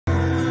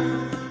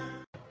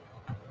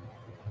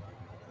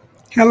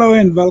Hello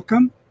and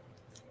welcome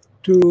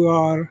to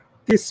our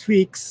this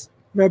week's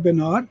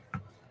webinar,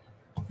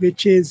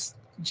 which is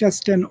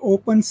just an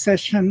open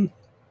session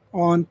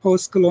on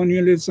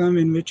post-colonialism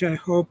in which I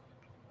hope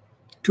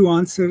to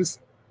answer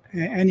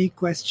any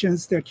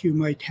questions that you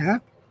might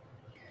have.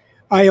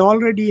 I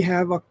already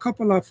have a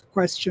couple of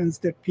questions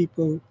that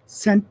people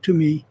sent to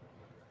me,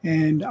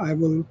 and I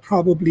will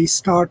probably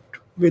start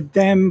with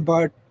them,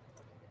 but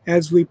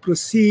as we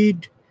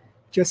proceed,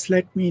 just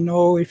let me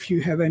know if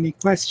you have any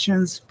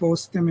questions,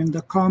 post them in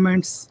the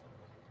comments,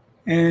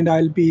 and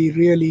I'll be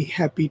really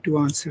happy to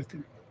answer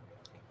them.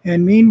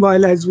 And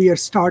meanwhile, as we are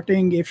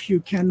starting, if you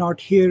cannot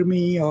hear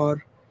me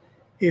or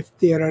if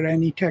there are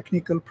any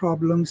technical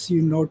problems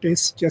you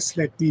notice, just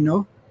let me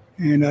know,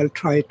 and I'll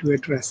try to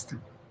address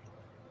them.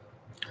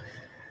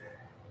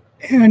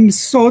 And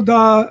so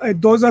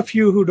those of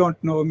you who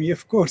don't know me,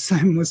 of course,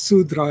 I'm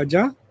Masood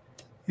Raja,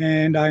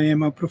 and I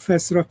am a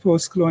professor of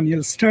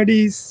post-colonial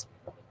studies.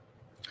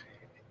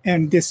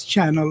 And this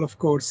channel, of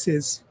course,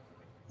 is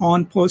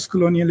on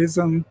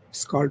post-colonialism.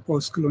 It's called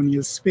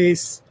Postcolonial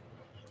Space.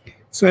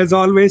 So as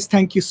always,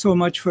 thank you so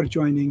much for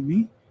joining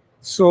me.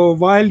 So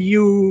while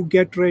you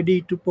get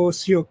ready to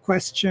post your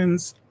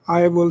questions,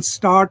 I will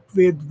start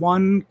with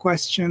one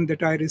question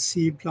that I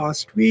received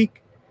last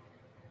week.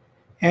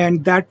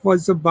 And that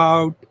was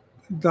about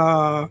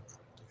the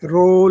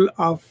role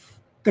of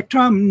the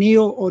term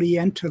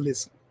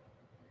neo-Orientalism.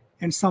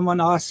 And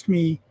someone asked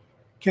me,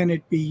 can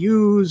it be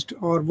used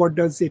or what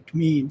does it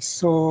mean?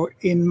 So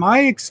in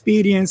my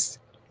experience,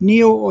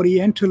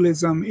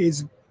 neo-Orientalism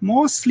is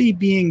mostly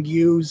being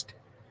used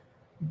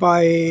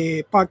by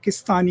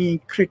Pakistani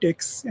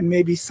critics and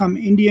maybe some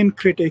Indian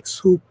critics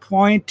who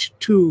point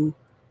to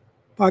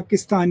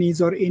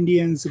Pakistanis or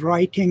Indians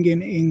writing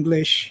in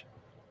English,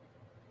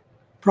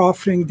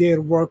 proffering their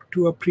work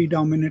to a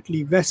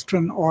predominantly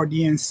Western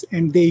audience,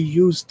 and they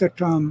use the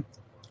term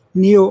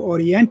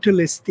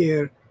neo-Orientalist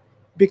there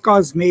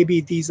because maybe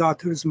these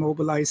authors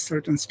mobilize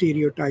certain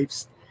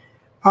stereotypes.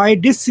 I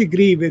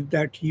disagree with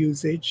that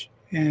usage,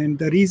 and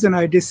the reason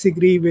I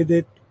disagree with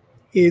it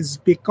is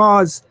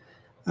because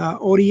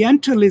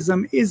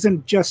Orientalism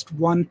isn't just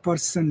one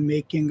person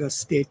making a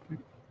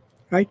statement,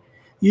 right?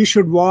 You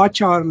should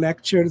watch our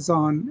lectures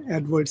on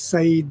Edward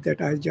Said that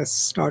I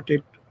just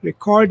started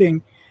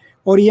recording.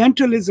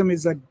 Orientalism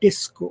is a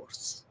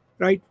discourse,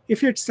 right?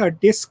 If it's a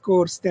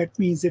discourse, that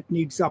means it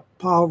needs a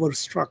power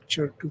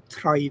structure to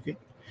thrive in.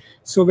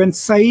 So when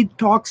Said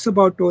talks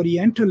about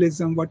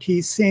Orientalism, what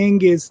he's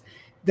saying is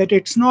that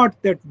it's not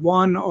that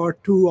one or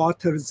two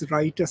authors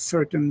write a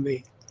certain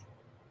way.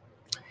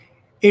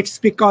 It's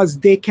because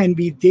they can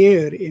be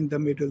there in the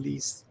Middle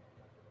East.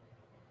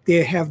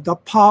 They have the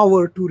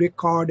power to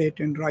record it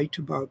and write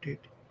about it.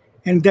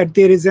 And that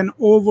there is an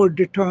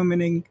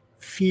over-determining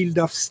field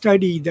of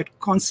study that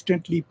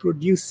constantly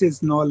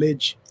produces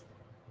knowledge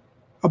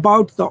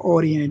about the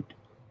Orient.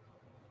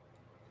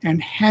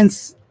 And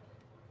hence,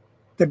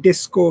 the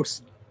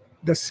discourse,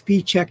 the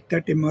speech act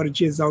that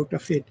emerges out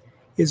of it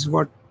is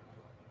what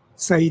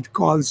Said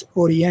calls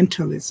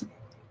Orientalism.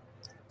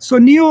 So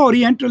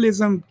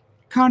neo-Orientalism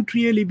can't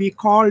really be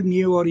called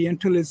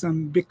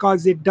neo-Orientalism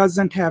because it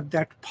doesn't have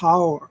that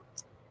power,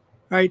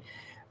 right?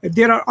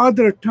 There are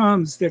other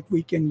terms that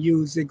we can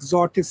use,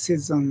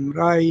 exoticism,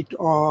 right,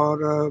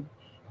 or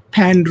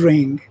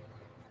pandering.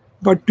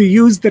 But to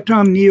use the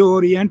term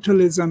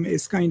neo-Orientalism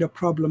is kind of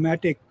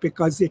problematic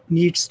because it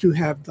needs to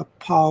have the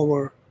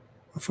power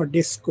of a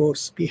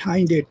discourse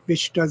behind it,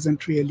 which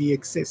doesn't really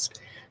exist.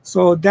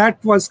 So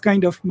that was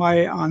kind of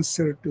my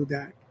answer to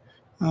that.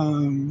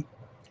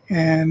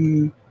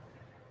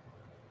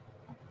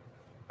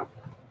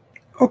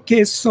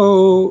 Okay,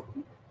 so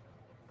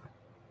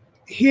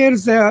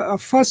here's a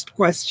first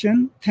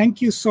question. Thank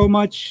you so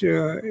much,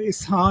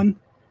 Ishan.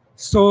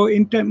 So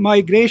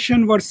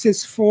migration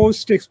versus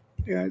forced,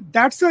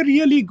 that's a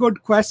really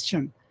good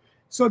question.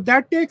 So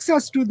that takes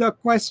us to the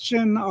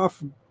question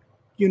of,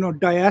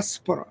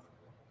 diaspora,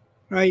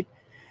 right?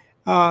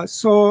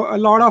 So a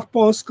lot of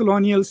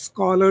post-colonial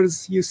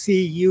scholars, you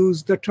see,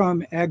 use the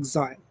term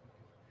exile,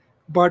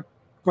 but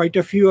quite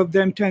a few of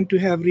them tend to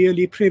have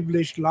really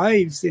privileged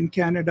lives in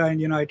Canada and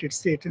United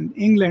States and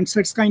England. So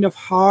it's kind of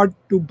hard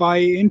to buy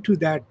into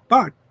that.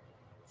 But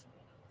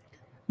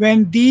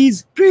when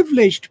these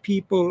privileged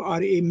people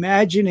are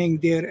imagining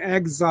their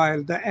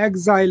exile, the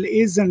exile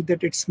isn't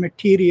that it's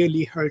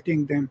materially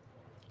hurting them.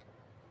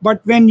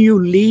 But when you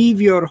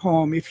leave your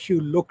home, if you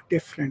look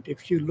different,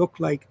 if you look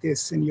like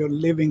this and you're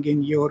living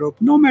in Europe,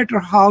 no matter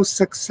how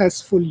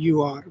successful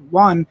you are,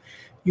 one,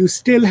 you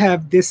still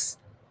have this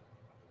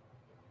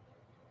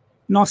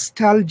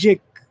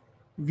nostalgic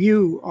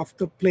view of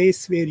the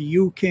place where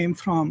you came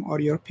from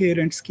or your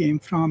parents came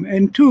from.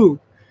 And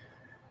two,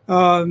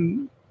 no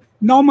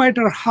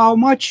matter how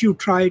much you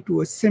try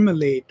to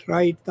assimilate,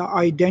 right, the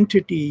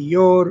identity,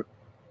 your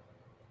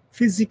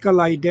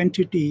physical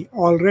identity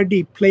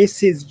already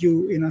places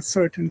you in a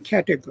certain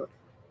category,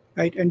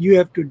 right? And you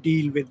have to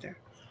deal with that.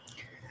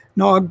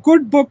 Now, a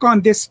good book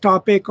on this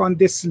topic, on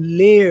this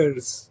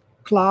layers,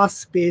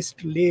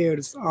 class-based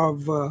layers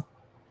of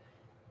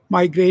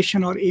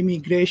migration or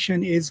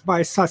immigration is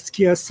by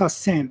Saskia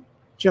Sassen.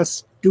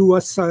 Just do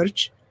a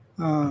search.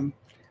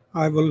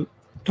 I will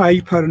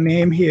type her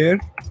name here.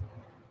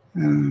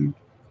 And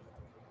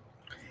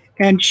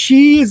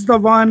she is the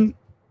one,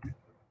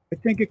 I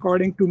think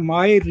according to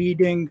my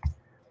reading,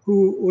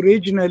 who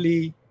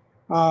originally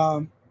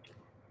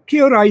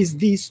theorized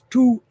these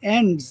two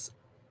ends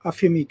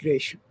of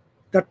immigration.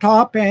 The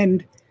top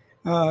end,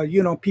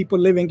 people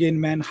living in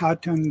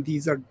Manhattan,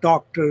 these are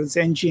doctors,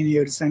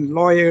 engineers, and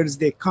lawyers.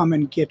 They come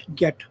and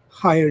get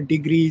higher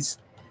degrees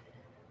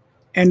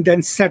and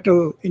then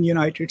settle in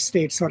United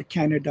States or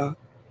Canada.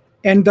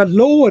 And the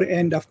lower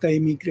end of the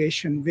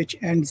immigration, which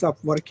ends up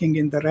working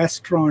in the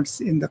restaurants,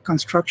 in the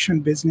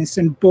construction business.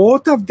 And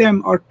both of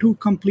them are two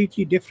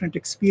completely different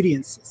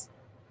experiences.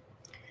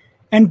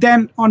 And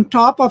then on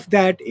top of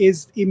that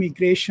is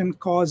immigration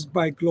caused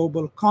by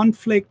global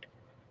conflict.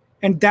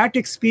 And that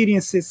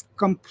experience is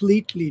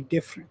completely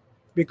different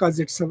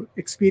because it's an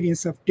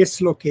experience of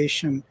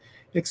dislocation,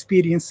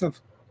 experience of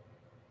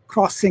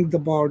crossing the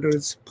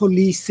borders,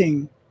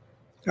 policing,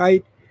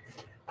 right?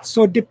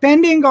 So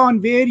depending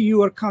on where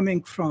you are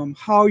coming from,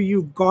 how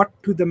you got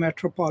to the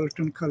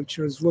metropolitan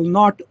cultures will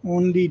not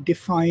only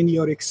define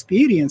your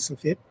experience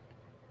of it,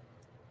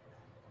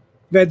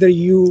 whether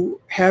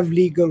you have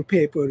legal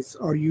papers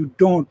or you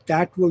don't,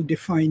 that will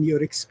define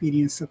your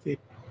experience of it.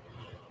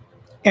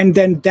 And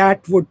then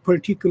that would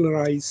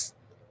particularize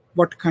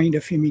what kind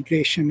of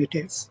immigration it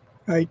is,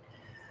 right?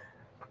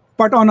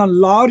 But on a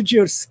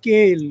larger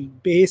scale,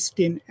 based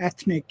in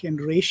ethnic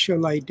and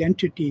racial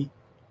identity,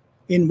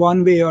 in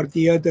one way or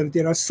the other,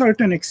 there are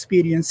certain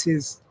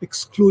experiences,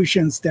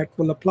 exclusions that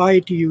will apply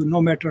to you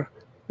no matter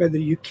whether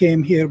you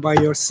came here by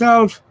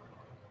yourself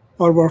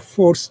or were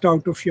forced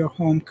out of your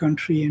home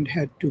country and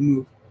had to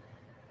move.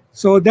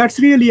 So that's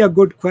really a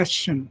good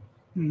question.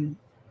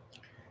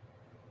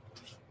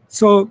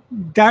 So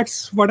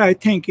that's what I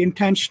think,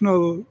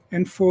 intentional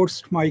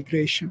enforced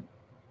migration.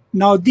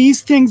 Now,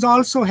 these things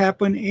also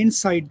happen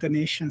inside the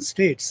nation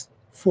states,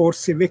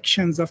 forced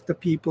evictions of the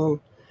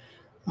people,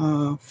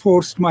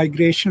 forced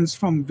migrations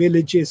from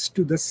villages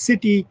to the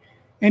city.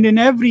 And in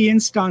every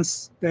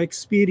instance, the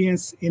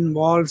experience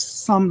involves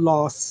some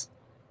loss,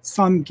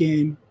 some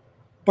gain.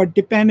 But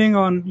depending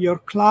on your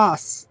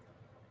class,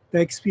 the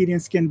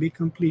experience can be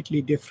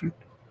completely different.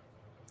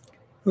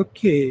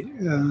 Okay.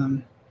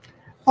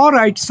 All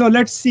right, so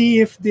let's see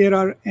if there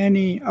are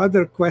any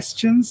other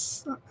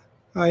questions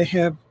I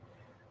have.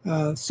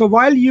 So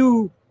while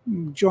you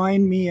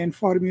join me and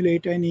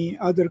formulate any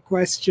other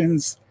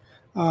questions,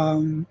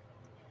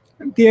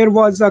 there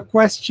was a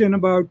question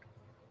about,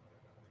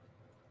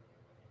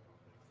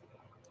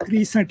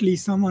 recently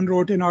someone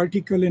wrote an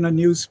article in a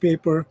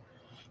newspaper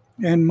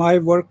and my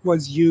work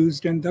was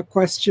used, and the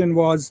question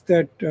was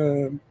that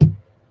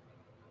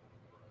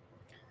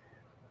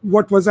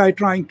what was I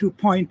trying to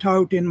point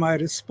out in my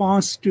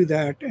response to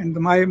that? And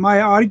my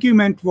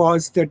argument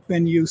was that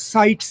when you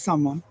cite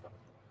someone,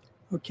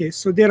 okay,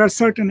 so there are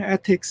certain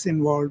ethics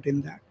involved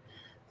in that.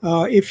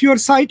 If you're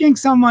citing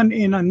someone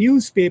in a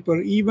newspaper,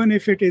 even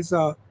if it is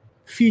a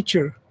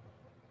feature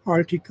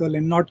article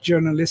and not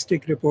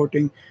journalistic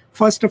reporting,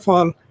 first of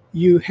all,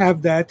 you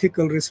have the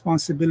ethical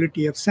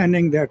responsibility of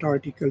sending that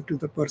article to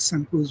the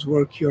person whose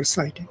work you're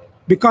citing,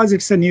 because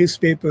it's a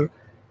newspaper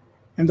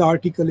and the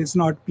article is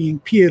not being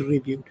peer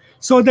reviewed,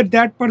 so that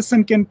that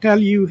person can tell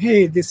you,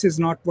 hey, this is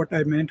not what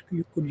I meant.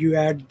 Could you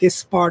add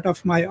this part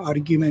of my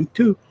argument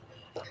too?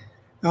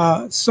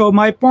 So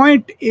my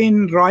point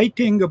in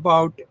writing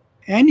about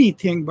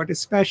anything, but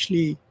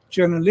especially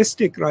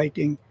journalistic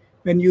writing,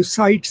 when you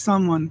cite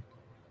someone,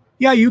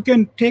 yeah, you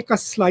can take a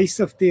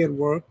slice of their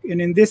work.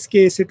 And in this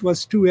case, it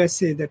was 2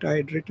 essays that I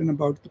had written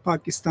about the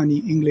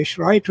Pakistani English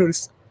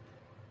writers.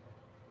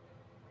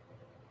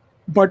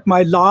 But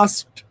my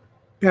last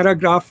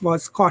paragraph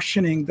was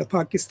cautioning the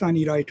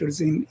Pakistani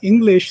writers in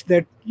English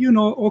that,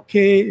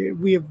 okay,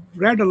 we have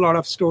read a lot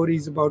of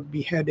stories about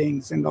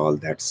beheadings and all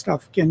that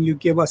stuff. Can you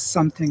give us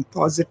something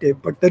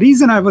positive? But the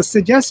reason I was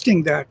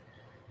suggesting that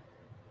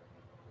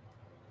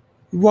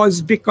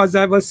was because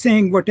I was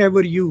saying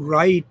whatever you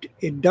write,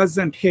 it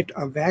doesn't hit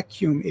a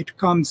vacuum. It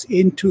comes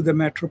into the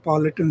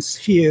metropolitan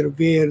sphere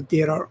where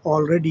there are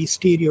already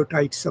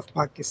stereotypes of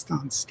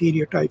Pakistan,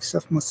 stereotypes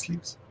of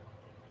Muslims.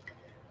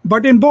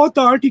 But in both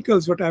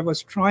articles, what I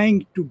was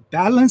trying to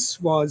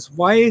balance was,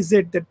 why is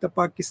it that the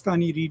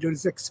Pakistani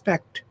readers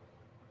expect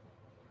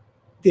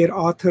their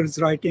authors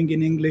writing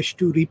in English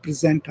to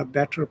represent a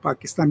better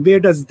Pakistan? Where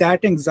does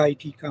that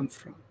anxiety come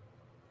from?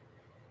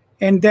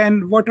 And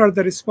then what are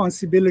the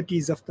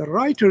responsibilities of the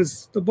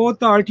writers? Both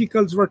the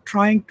articles were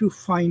trying to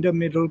find a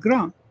middle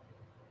ground.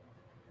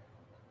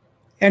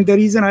 And the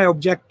reason I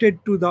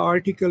objected to the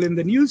article in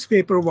the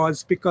newspaper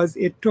was because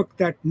it took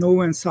that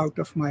nuance out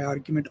of my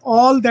argument.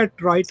 All that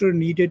writer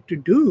needed to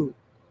do,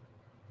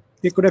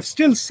 they could have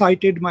still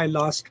cited my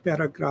last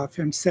paragraph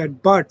and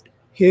said, but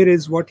here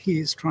is what he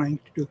is trying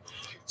to do.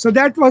 So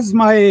that was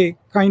my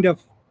kind of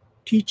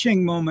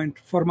teaching moment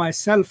for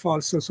myself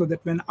also, so that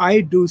when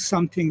I do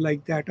something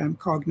like that, I'm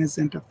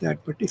cognizant of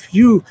that. But if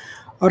you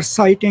or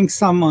citing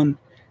someone,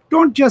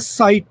 don't just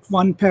cite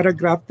one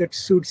paragraph that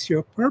suits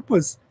your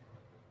purpose.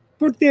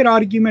 Put their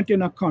argument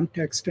in a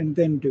context and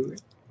then do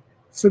it.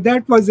 So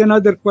that was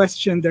another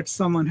question that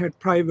someone had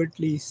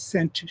privately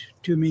sent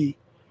to me,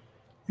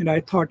 and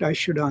I thought I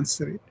should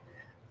answer it.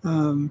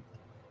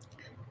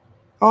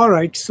 All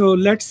right, so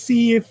let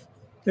me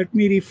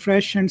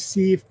refresh and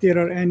see if there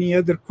are any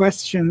other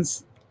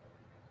questions.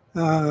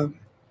 Now,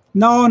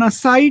 on a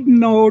side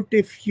note,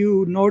 if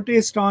you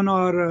noticed on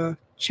our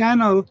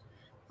channel,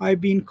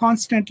 I've been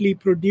constantly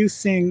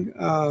producing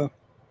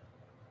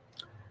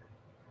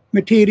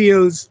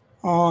materials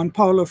on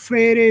Paulo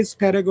Freire's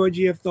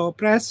Pedagogy of the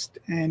Oppressed,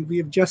 and we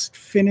have just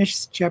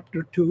finished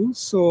chapter 2.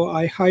 So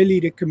I highly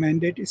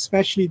recommend it,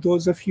 especially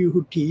those of you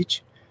who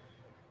teach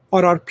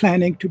or are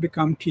planning to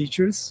become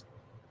teachers.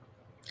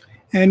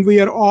 And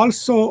we are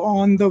also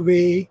on the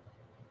way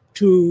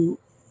to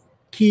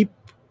keep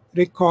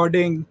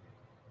recording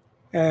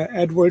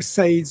Edward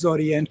Said's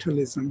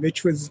Orientalism,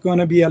 which was going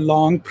to be a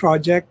long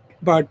project,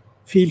 but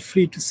feel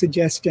free to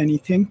suggest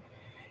anything.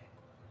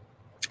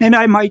 And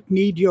I might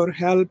need your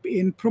help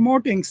in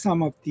promoting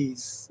some of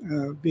these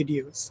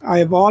videos. I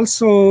have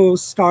also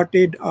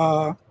started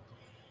a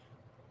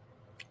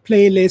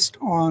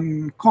playlist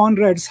on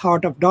Conrad's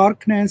Heart of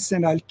Darkness,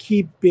 and I'll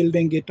keep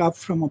building it up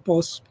from a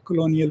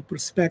post-colonial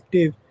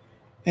perspective.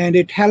 And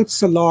it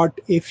helps a lot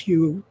if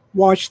you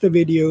watch the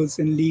videos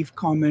and leave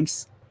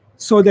comments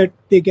so that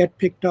they get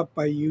picked up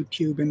by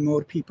YouTube and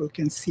more people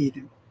can see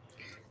them.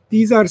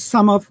 These are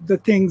some of the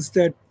things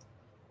that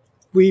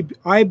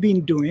I've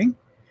been doing.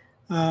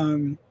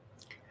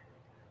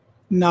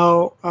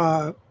 Now,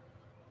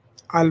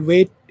 I'll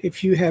wait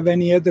if you have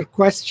any other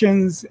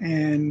questions,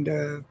 and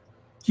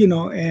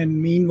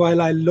and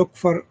meanwhile, I'll look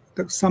for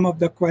some of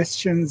the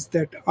questions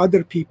that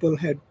other people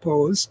had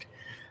posed.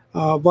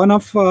 One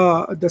of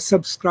the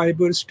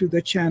subscribers to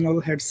the channel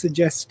had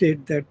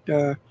suggested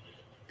that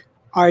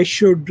I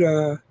should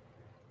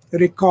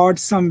record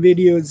some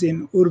videos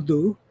in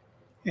Urdu,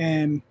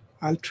 and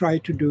I'll try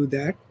to do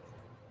that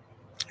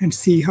and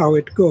see how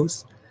it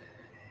goes.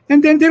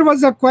 And then there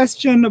was a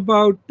question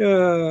about,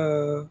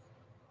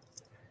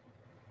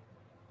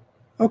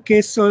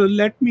 okay, so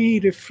let me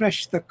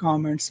refresh the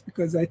comments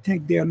because I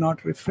think they are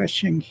not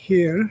refreshing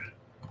here.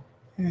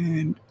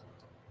 And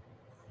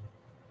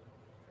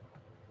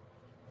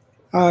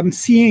I'm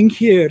seeing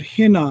here,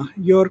 Hina,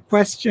 your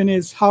question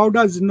is, how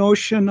does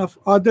notion of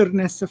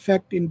otherness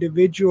affect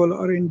individual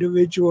or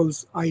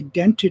individual's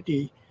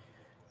identity?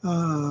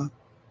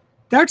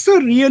 That's a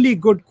really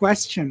good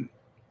question.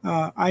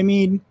 I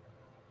mean,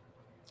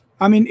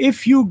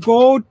 if you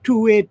go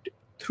to it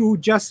through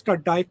just a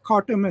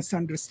dichotomous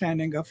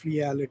understanding of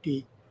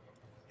reality,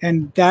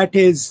 and that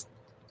is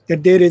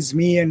that there is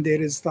me and there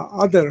is the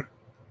other,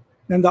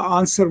 then the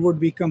answer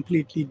would be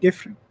completely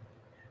different.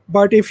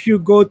 But if you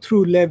go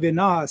through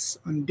Levinas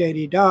and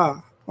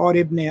Derrida or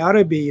Ibn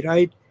Arabi,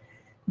 right,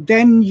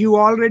 then you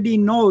already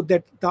know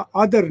that the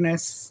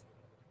otherness,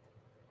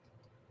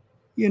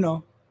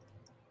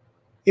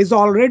 is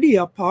already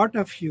a part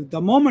of you. The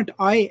moment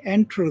I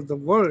enter the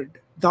world,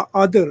 the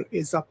other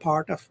is a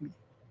part of me,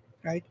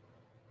 right?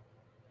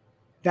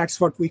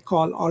 That's what we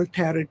call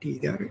alterity,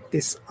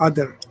 this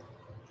other.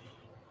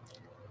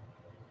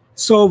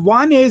 So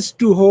one is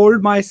to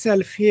hold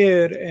myself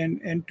here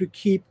and to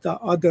keep the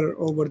other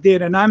over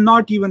there. And I'm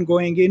not even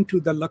going into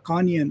the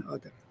Lacanian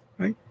other,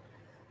 right?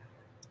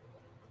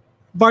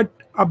 But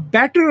a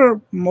better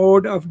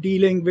mode of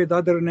dealing with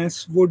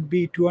otherness would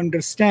be to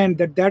understand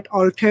that that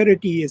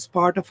alterity is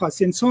part of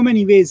us. In so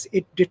many ways,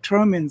 it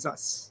determines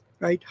us,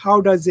 right?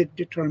 How does it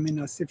determine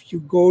us? If you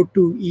go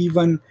to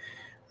even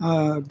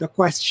the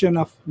question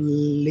of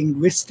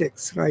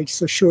linguistics, right?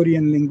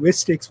 Saussurean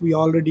linguistics, we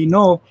already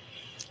know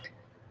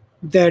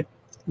that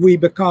we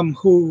become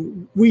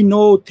who we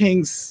know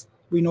things,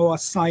 we know a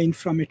sign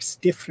from its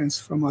difference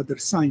from other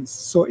signs.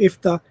 So if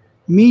the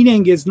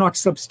meaning is not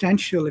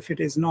substantial, if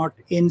it is not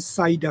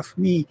inside of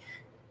me,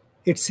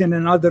 it's in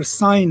another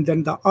sign,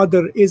 then the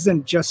other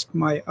isn't just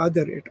my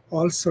other, it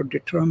also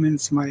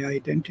determines my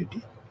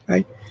identity,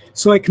 right?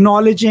 So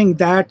acknowledging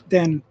that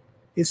then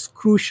is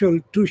crucial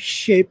to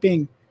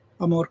shaping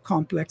a more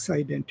complex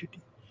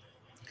identity.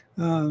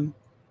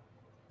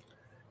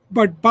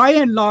 But by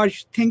and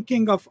large,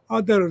 thinking of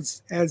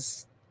others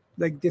as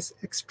like this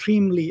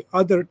extremely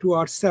other to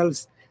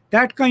ourselves,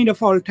 that kind of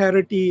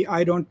alterity,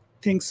 I don't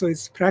think so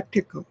is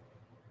practical.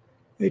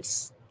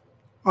 It's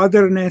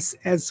otherness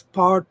as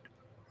part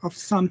of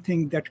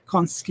something that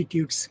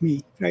constitutes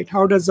me, right?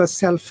 How does a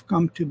self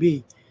come to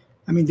be?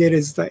 I mean, there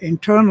is the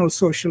internal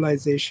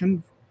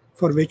socialization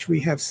for which we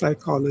have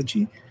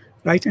psychology,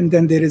 right? And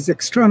then there is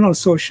external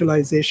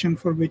socialization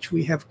for which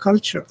we have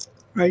culture,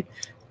 right?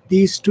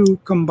 These two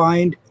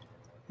combined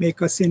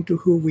make us into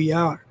who we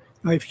are.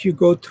 Now, if you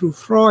go through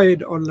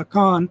Freud or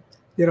Lacan,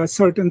 there are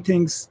certain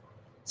things,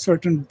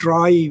 certain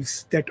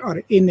drives that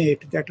are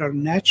innate, that are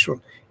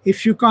natural.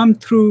 If you come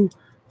through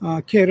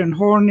Karen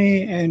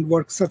Horney and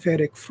works of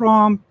Eric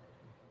Fromm,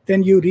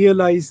 then you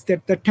realize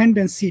that the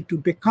tendency to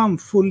become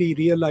fully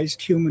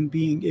realized human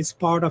being is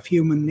part of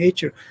human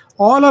nature.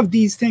 All of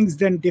these things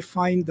then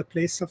define the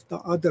place of the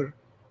other.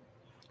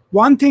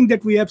 One thing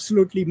that we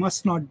absolutely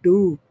must not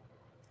do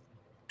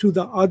to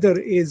the other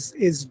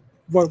is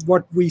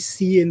what we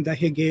see in the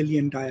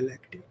Hegelian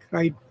dialectic,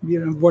 right?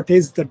 What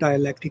is the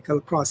dialectical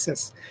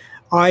process?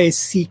 I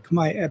seek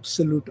my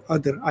absolute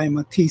other. I am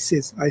a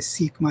thesis. I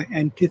seek my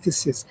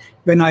antithesis.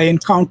 When I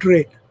encounter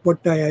it,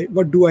 what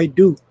do I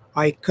do?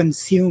 I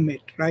consume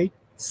it, right?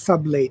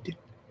 Sublate it.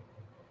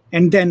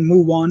 And then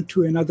move on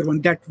to another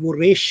one, that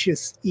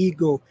voracious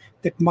ego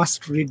that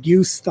must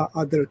reduce the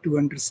other to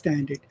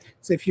understand it.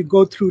 So if you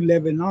go through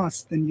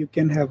Levinas, then you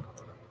can have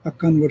a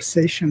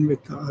conversation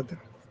with the other.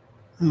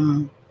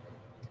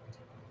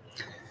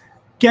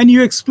 Can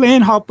you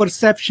explain how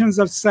perceptions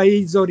of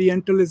Said's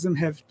Orientalism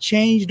have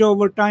changed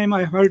over time?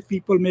 I heard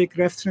people make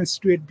reference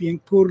to it being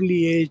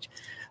poorly aged.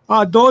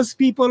 Those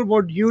people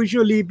would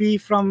usually be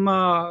from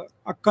a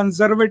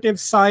conservative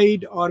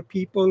side, or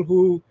people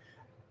who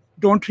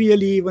don't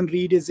really even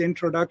read his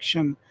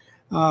introduction.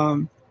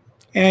 And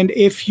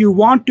if you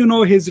want to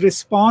know his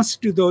response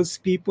to those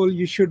people,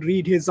 you should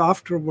read his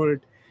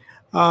afterword.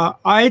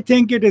 I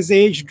think it is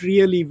aged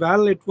really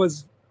well. It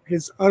was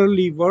his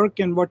early work,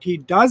 and what he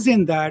does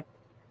in that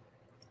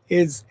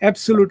is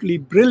absolutely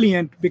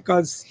brilliant,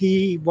 because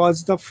he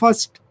was the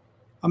first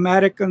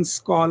American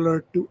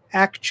scholar to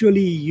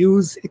actually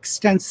use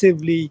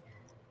extensively.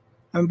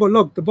 But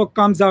look, the book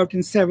comes out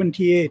in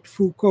 1978.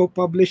 Foucault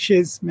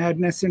publishes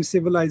Madness and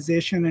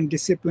Civilization and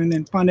Discipline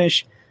and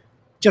Punish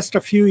just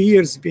a few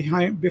years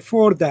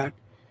before that.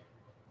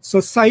 So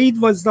Said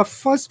was the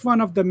first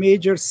one of the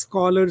major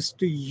scholars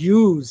to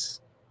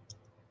use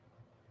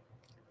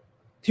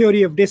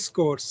theory of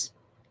discourse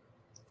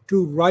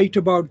to write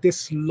about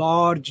this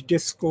large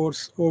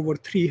discourse over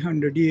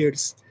 300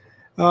 years.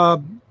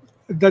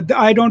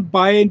 I don't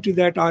buy into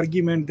that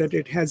argument that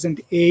it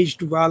hasn't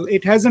aged well.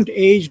 It hasn't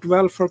aged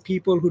well for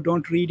people who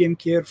don't read him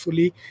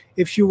carefully.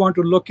 If you want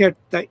to look at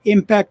the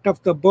impact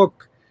of the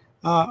book,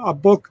 a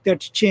book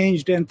that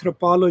changed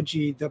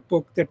anthropology, the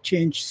book that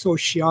changed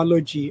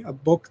sociology, a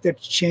book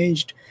that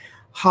changed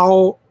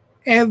how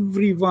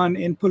everyone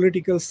in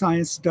political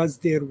science does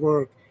their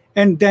work.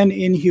 And then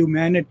in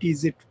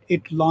humanities,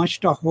 it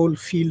launched a whole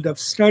field of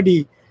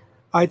study.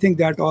 I think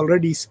that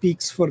already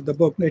speaks for the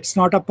book. It's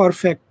not a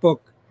perfect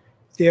book.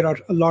 There are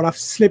a lot of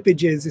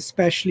slippages,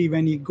 especially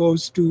when he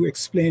goes to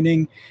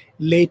explaining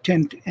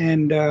latent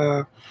and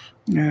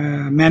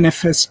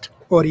manifest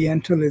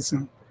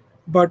Orientalism.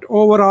 But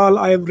overall,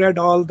 I've read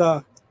all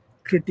the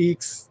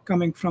critiques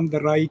coming from the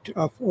right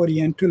of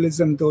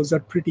Orientalism. Those are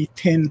pretty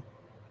thin,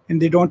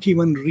 and they don't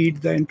even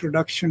read the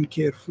introduction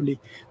carefully.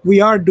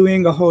 We are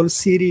doing a whole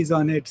series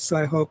on it, so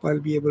I hope I'll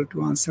be able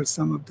to answer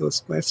some of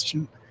those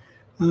questions.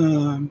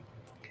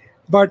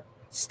 But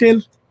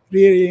still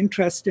really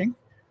interesting.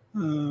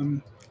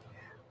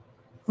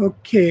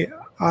 Okay,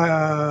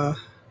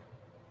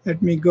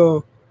 let me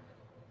go.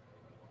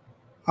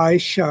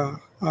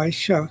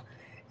 Aisha.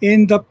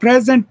 In the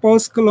present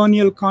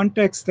post-colonial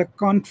context, the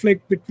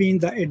conflict between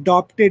the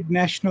adopted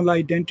national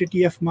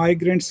identity of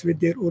migrants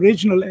with their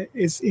original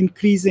is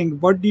increasing.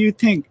 What do you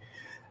think?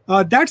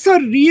 That's a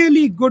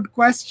really good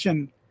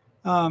question.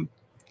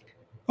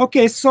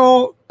 Okay,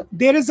 so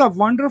there is a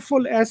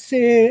wonderful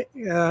essay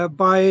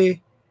by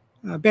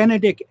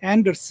Benedict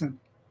Anderson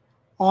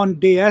on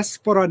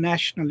diaspora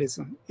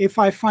nationalism. If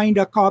I find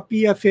a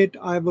copy of it,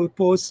 I will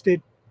post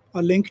it,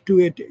 a link to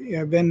it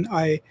when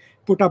I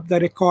put up the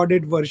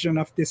recorded version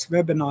of this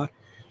webinar.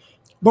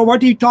 But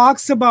what he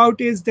talks about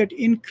is that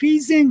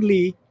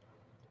increasingly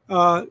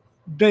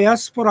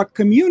diaspora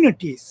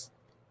communities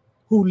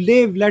who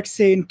live, let's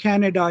say, in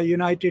Canada,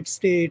 United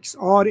States,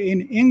 or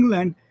in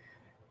England,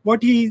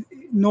 what he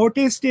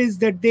noticed is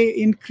that they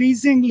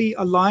increasingly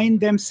align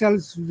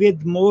themselves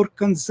with more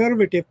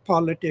conservative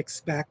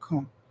politics back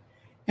home.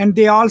 And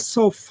they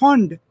also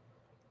fund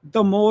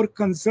the more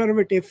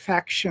conservative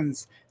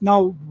factions.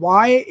 Now,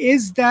 why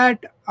is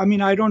that? I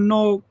mean, I don't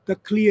know the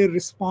clear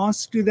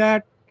response to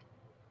that.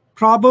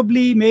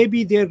 Probably,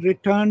 maybe their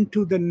return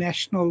to the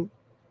national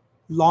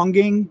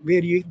longing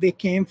where they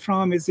came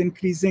from is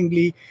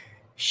increasingly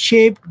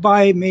shaped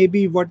by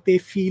maybe what they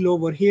feel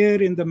over here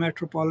in the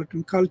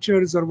metropolitan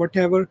cultures or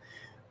whatever.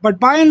 But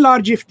by and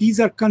large, if these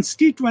are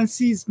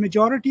constituencies,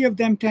 majority of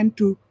them tend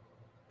to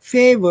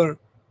favor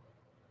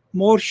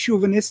more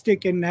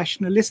chauvinistic and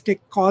nationalistic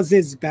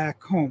causes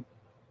back home.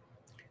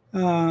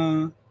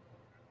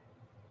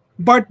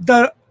 But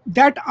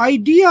that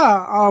idea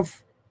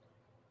of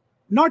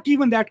not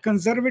even that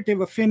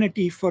conservative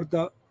affinity for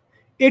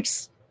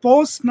it's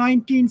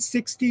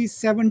post-1960s,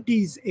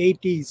 70s,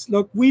 80s.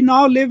 Look, we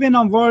now live in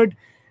a world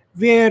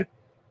where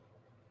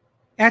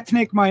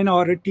ethnic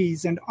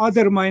minorities and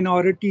other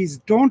minorities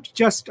don't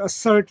just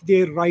assert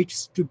their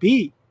rights to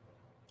be,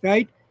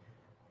 right?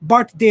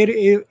 But there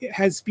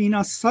has been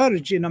a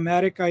surge in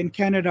America, in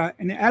Canada,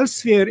 and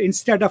elsewhere.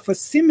 Instead of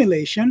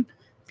assimilation,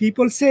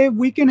 people say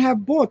we can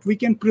have both. We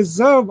can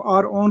preserve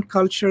our own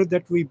culture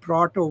that we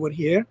brought over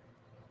here,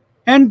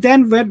 And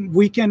then when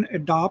we can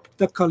adopt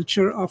the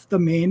culture of the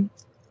main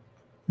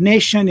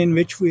nation in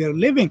which we are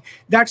living.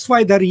 That's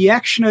why the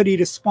reactionary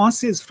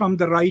responses from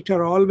the right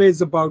are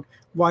always about,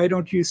 why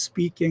don't you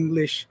speak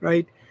English,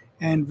 right?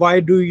 And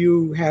why do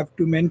you have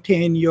to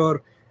maintain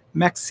your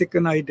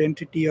Mexican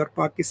identity or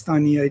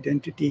Pakistani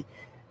identity?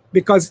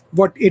 Because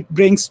what it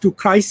brings to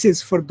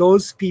crisis for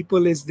those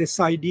people is this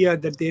idea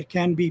that there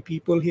can be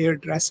people here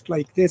dressed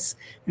like this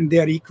and they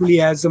are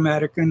equally as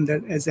American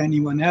as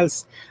anyone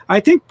else. I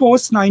think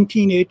post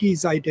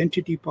 1980s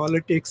identity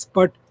politics,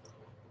 but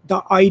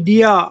the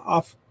idea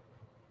of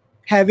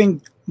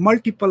having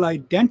multiple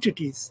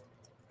identities,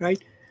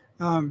 right,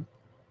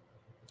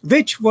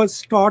 which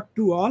was taught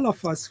to all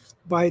of us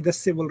by the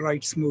civil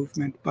rights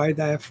movement,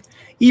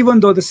 even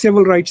though the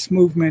civil rights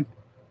movement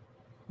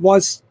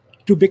was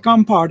to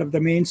become part of the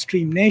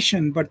mainstream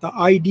nation, but the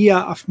idea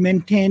of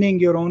maintaining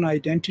your own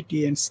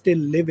identity and still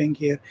living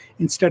here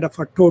instead of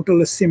a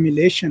total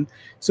assimilation.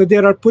 So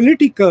there are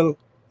political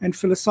and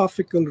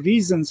philosophical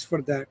reasons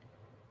for that.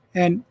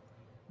 And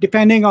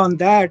depending on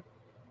that,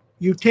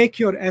 you take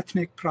your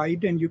ethnic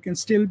pride and you can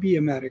still be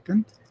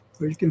American,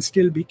 or you can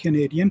still be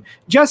Canadian.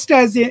 Just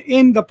as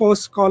in the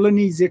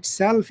post-colonies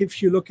itself,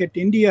 if you look at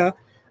India,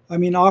 I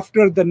mean,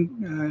 after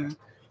the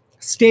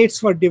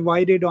states were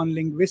divided on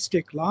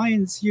linguistic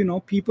lines, you know,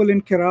 people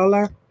in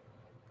Kerala,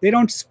 they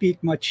don't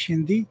speak much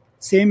Hindi.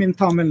 Same in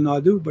Tamil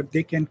Nadu, but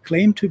they can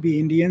claim to be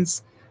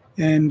Indians.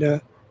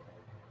 And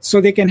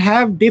so they can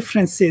have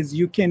differences.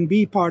 You can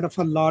be part of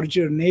a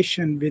larger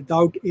nation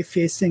without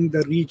effacing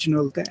the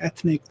regional, the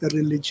ethnic, the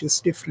religious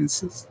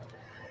differences.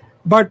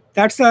 But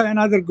that's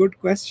another good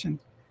question.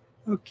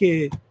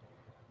 Okay,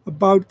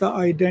 about the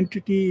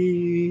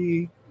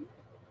identity.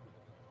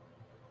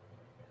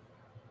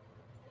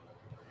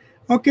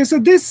 Okay, so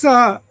this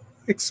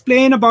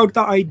explain about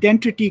the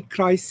identity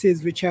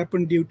crisis which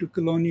happened due to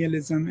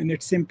colonialism and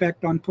its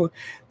impact on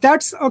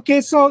that's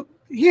okay. So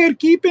here,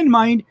 keep in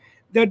mind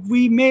that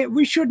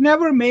we should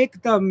never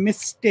make the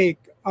mistake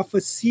of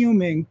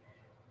assuming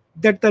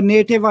that the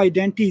native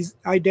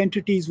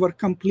identities were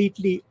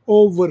completely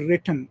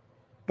overwritten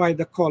by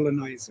the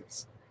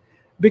colonizers,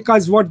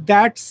 because what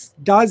that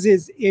does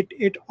is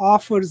it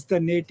offers the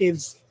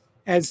natives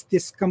as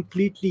this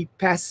completely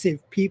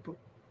passive people.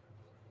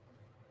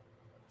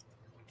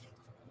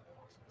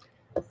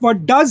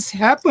 What does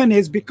happen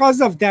is,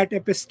 because of that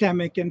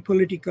epistemic and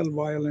political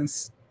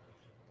violence,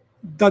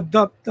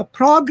 the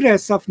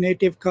progress of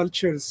native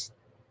cultures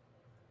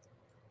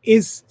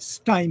is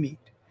stymied.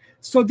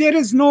 So there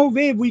is no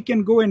way we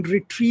can go and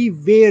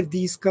retrieve where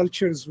these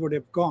cultures would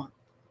have gone,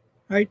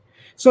 right?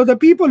 So the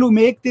people who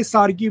make this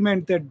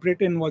argument that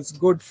Britain was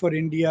good for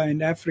India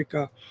and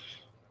Africa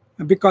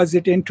because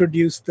it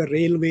introduced the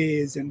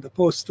railways and the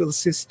postal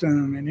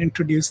system and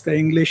introduced the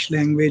English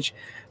language,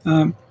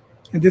 and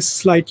this is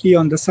slightly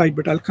on the side,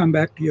 but I'll come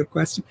back to your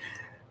question.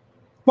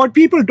 What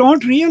people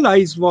don't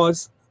realize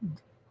was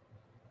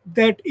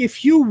that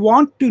if you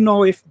want to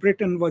know if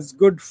Britain was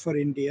good for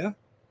India,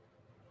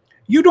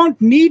 you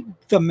don't need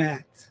the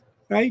math,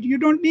 right? You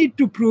don't need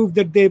to prove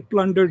that they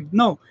plundered.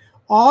 No,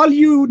 all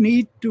you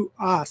need to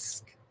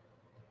ask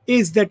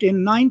is that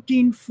in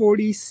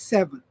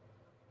 1947,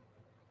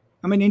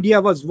 I mean, India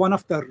was one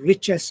of the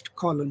richest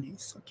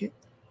colonies, okay?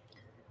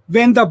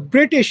 When the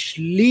British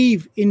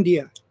leave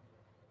India,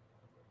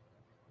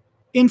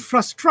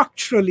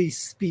 infrastructurally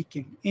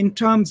speaking, in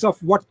terms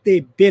of what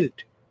they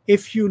built,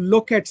 if you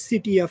look at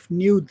city of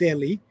New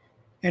Delhi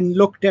and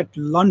looked at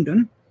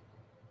London,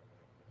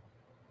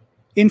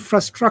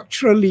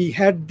 infrastructurally,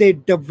 had they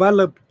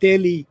developed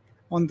Delhi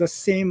on the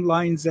same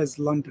lines as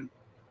London?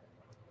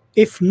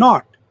 If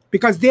not,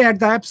 because they had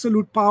the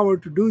absolute power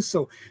to do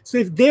so. So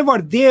if they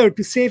were there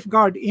to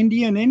safeguard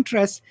Indian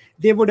interests,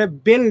 they would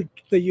have built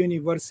the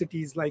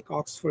universities like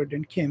Oxford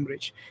and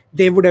Cambridge.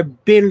 They would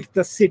have built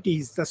the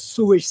cities. The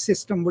sewage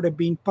system would have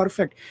been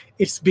perfect.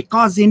 It's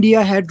because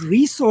India had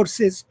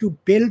resources to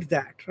build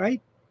that,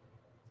 right?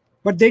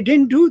 But they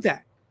didn't do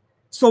that.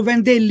 So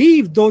when they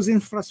leave, those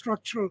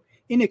infrastructural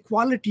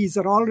inequalities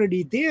are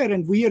already there,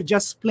 and we are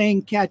just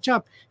playing catch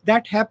up.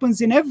 That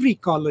happens in every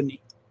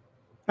colony.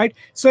 Right?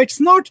 So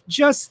it's not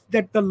just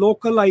that the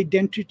local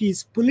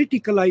identities,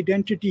 political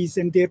identities,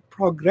 and their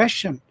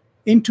progression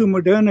into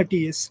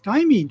modernity is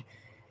stymied.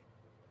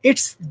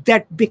 It's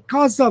that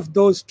because of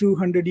those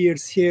 200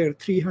 years here,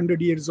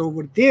 300 years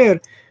over there,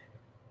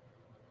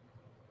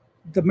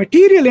 the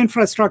material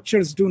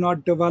infrastructures do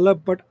not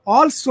develop, but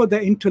also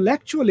the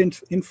intellectual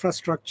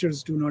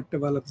infrastructures do not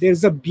develop.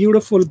 There's a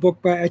beautiful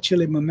book by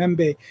Achille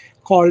Mbembe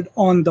called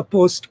On the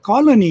Post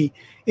Colony,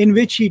 in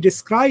which he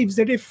describes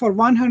that if for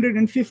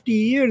 150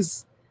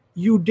 years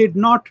you did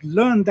not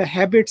learn the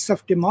habits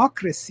of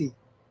democracy,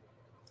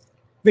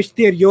 which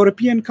their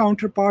European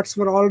counterparts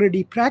were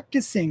already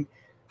practicing,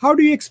 how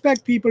do you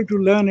expect people to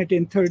learn it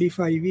in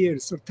 35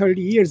 years or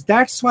 30 years?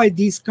 That's why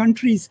these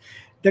countries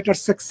that are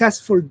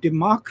successful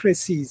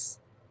democracies,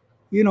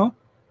 you know,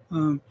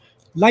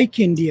 like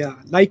India,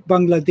 like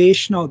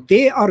Bangladesh now,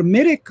 they are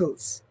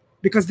miracles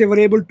because they were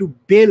able to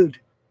build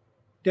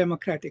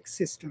democratic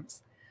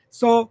systems.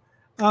 So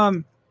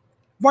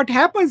what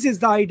happens is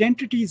the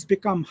identities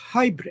become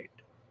hybrid,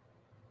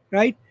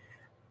 right?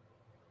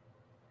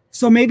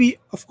 So maybe,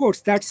 of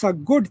course, that's a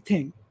good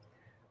thing.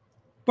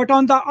 But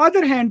on the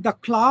other hand, the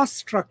class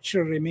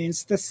structure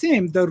remains the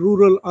same, the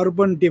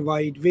rural-urban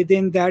divide.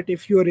 Within that,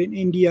 if you're in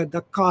India,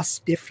 the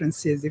caste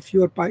differences. If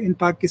you're in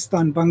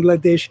Pakistan,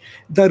 Bangladesh,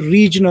 the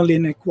regional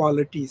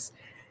inequalities.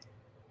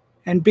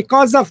 And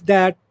because of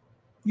that,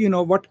 you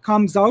know, what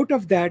comes out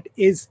of that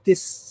is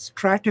this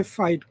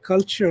stratified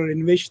culture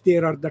in which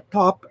there are the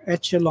top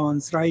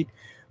echelons, right,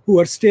 who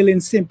are still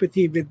in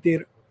sympathy with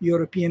their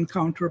European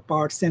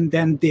counterparts. And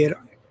then there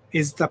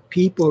is the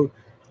people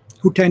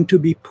who tend to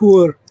be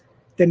poor,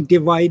 then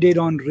divided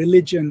on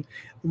religion.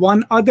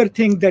 One other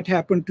thing that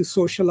happened to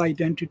social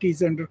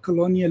identities under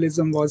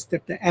colonialism was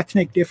that the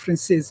ethnic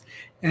differences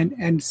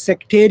and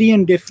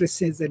sectarian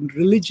differences and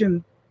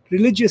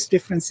religious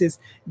differences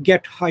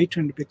get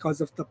heightened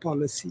because of the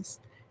policies.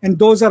 And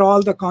those are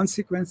all the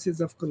consequences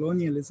of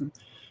colonialism.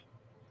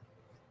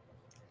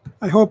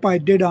 I hope I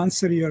did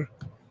answer your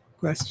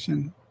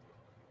question.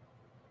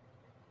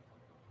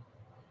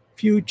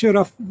 Future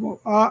of,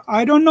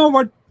 I don't know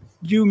what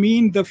you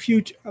mean, the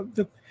future of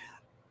the.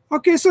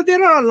 Okay, so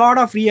there are a lot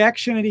of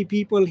reactionary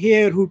people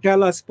here who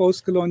tell us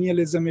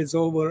post-colonialism is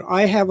over.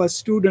 I have a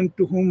student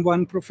to whom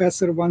one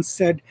professor once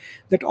said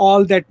that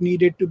all that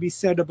needed to be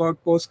said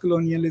about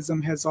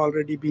post-colonialism has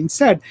already been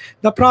said.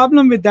 The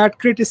problem with that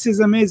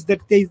criticism is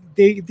that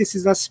this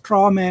is a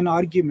straw man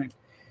argument.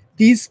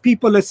 These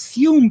people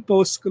assume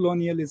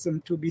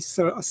post-colonialism to be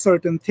a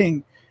certain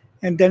thing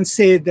and then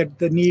say that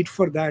the need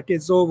for that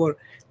is over.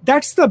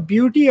 That's the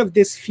beauty of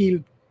this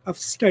field of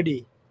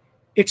study.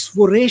 It's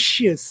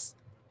voracious.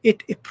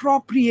 It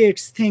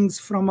appropriates things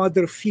from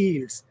other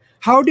fields.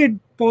 How did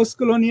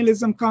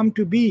post-colonialism come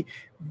to be?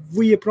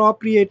 We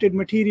appropriated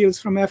materials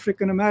from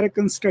African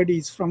American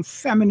studies, from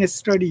feminist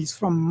studies,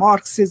 from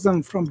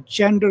Marxism, from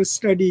gender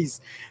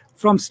studies,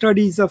 from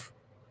studies of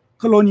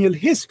colonial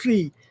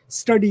history,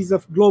 studies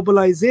of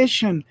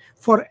globalization.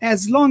 For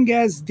as long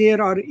as there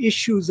are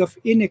issues of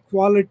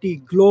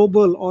inequality,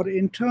 global or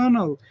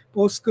internal,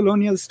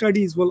 post-colonial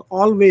studies will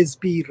always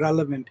be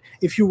relevant.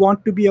 If you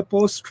want to be a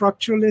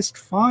post-structuralist,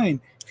 fine.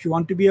 If you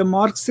want to be a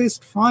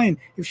Marxist, fine.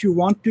 If you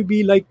want to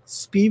be like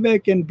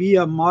Spivak and be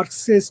a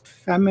Marxist,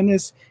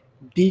 feminist,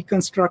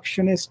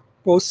 deconstructionist,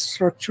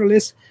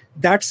 post-structuralist,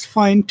 that's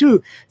fine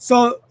too.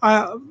 So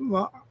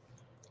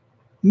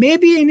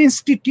maybe in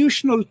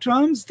institutional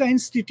terms, the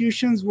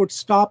institutions would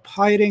stop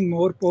hiring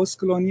more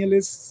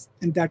post-colonialists,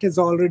 and that has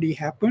already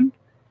happened.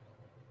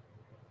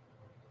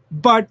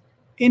 But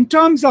in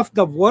terms of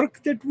the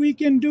work that we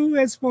can do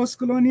as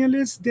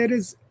post-colonialists, there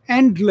is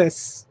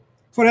endless.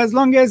 For as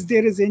long as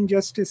there is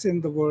injustice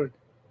in the world,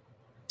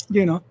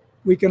 you know,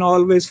 we can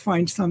always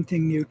find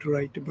something new to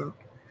write about.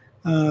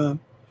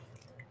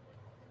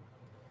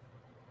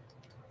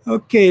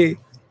 Okay,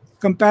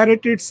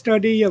 comparative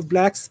study of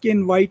black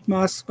skin, white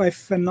masks by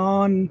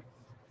Fanon.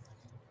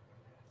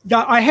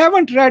 I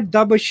haven't read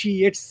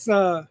Dabashi, it's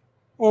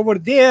over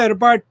there,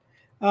 but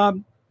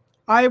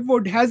I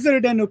would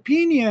hazard an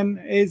opinion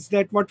is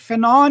that what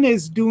Fanon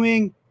is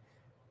doing,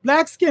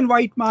 black skin,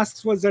 white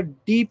masks was a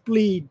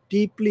deeply,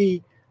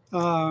 deeply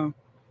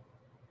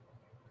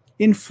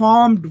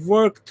informed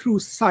work through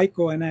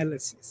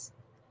psychoanalysis.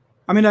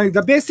 I mean,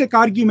 the basic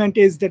argument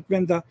is that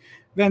when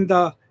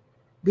the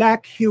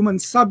black human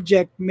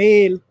subject,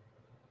 male,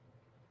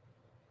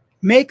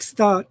 makes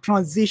the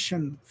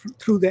transition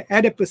through the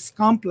Oedipus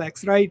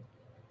complex, right?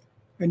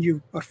 When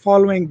you are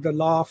following the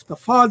law of the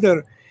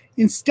father,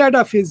 instead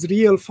of his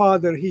real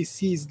father, he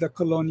sees the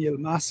colonial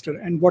master.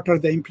 And what are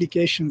the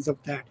implications of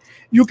that?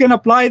 You can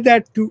apply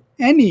that to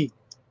any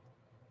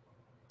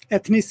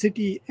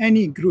ethnicity,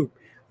 any group.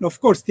 And of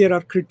course, there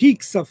are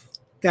critiques of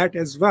that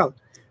as well.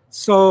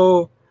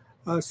 So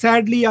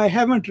sadly, I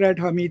haven't read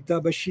Hamid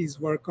Dabashi's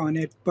work on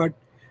it, but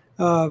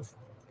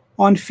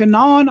on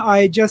Fanon,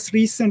 I just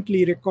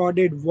recently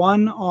recorded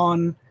one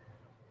on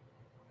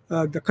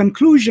the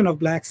conclusion of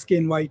black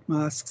skin, white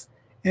masks,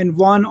 and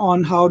one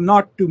on how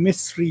not to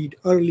misread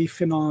early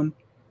Fanon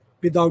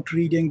without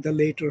reading the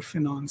later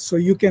Fanon. So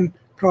you can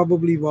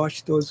probably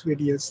watch those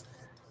videos.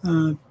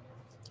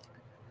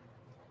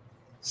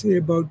 Say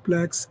about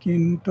black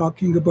skin,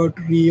 talking about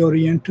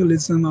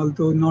reorientalism,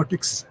 although not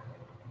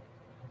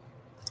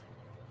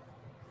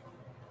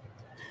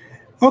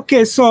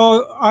okay,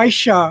 so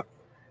Aisha,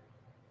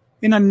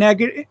 in a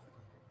negative.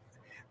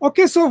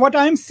 Okay, so what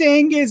I'm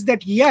saying is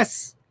that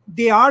yes,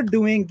 they are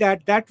doing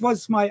that. That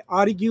was my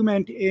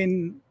argument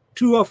in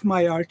 2 of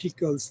my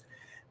articles.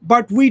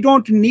 But we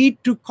don't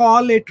need to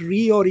call it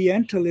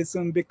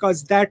reorientalism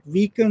because that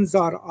weakens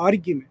our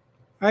argument,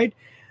 right?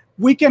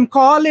 We can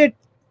call it,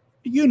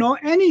 you know,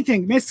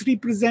 anything,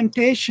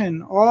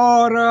 misrepresentation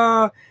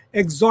or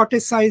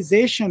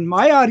exoticization.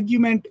 My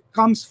argument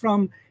comes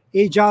from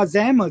Ejaz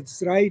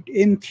Ahmed's, right,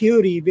 in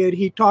theory, where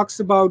he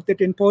talks about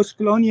that in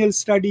post-colonial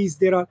studies,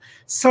 there are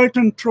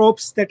certain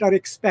tropes that are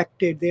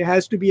expected. There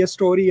has to be a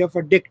story of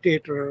a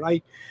dictator,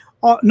 right?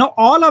 Now,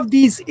 all of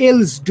these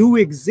ills do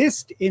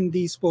exist in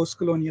these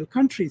post-colonial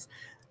countries.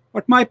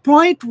 But my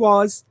point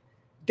was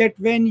that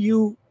when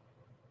you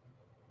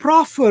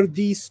proffer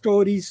these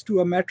stories to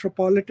a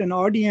metropolitan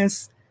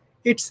audience,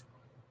 it's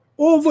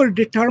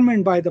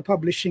over-determined by the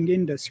publishing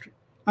industry.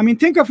 I mean,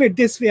 think of it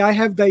this way. I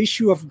have the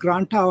issue of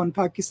Granta on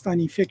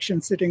Pakistani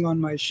fiction sitting on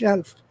my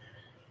shelf.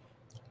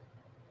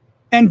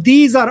 And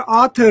these are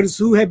authors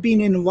who have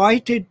been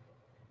invited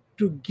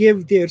to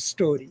give their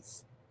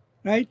stories,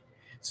 right?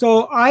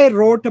 So I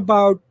wrote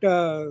about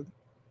the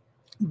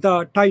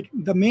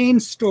main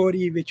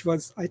story, which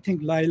was, I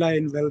think, Laila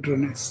in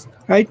Wilderness,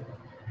 right?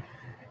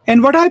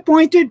 And what I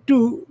pointed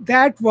to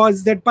that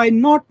was that by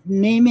not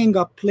naming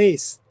a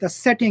place, the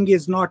setting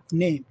is not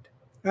named,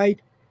 right?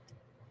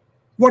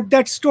 What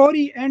that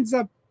story ends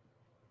up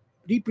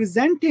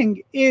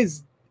representing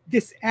is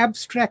this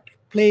abstract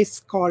place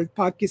called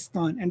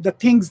Pakistan, and the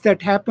things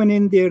that happen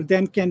in there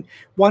then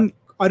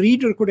a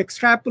reader could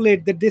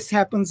extrapolate that this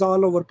happens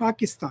all over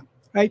Pakistan,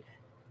 right?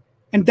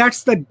 And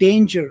that's the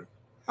danger,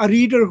 a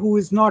reader who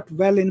is not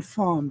well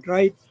informed,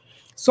 right?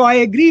 So I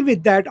agree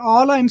with that.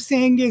 All I'm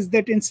saying is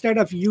that instead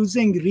of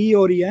using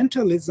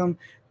re-Orientalism,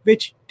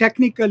 which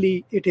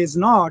technically it is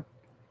not,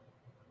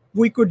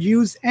 we could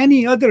use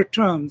any other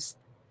terms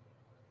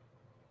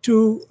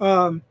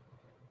to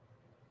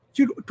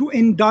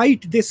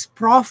indict this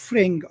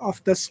proffering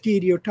of the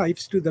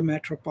stereotypes to the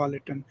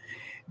metropolitan.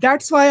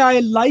 That's why I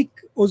like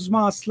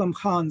Uzma Aslam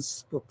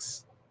Khan's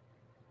books.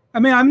 I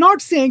mean, I'm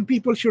not saying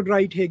people should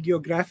write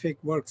hagiographic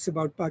works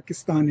about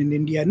Pakistan and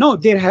India. No,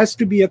 there has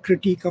to be a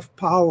critique of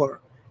power,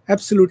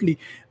 absolutely.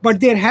 But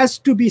there has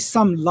to be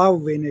some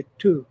love in it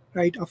too,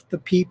 right, of the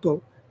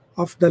people,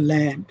 of the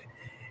land.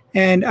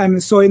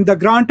 And so in the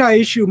Granta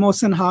issue,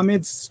 Mohsen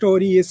Hamid's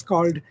story is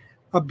called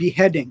A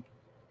Beheading.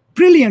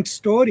 Brilliant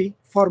story.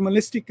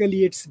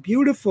 Formalistically, it's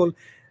beautiful.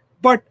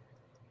 But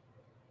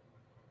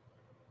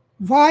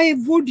why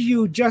would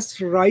you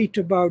just write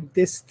about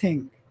this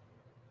thing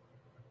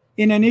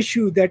in an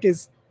issue that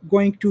is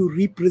going to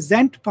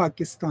represent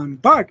Pakistan?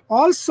 But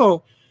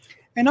also,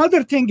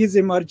 another thing is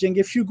emerging.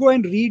 If you go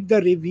and read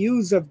the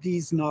reviews of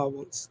these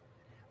novels,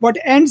 what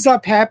ends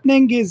up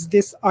happening is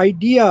this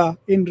idea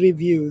in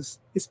reviews,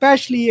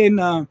 especially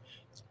in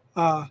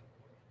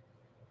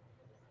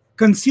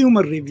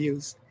consumer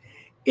reviews,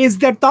 is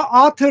that the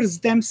authors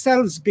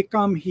themselves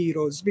become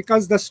heroes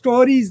because the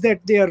stories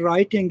that they are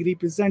writing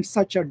represent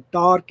such a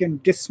dark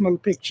and dismal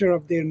picture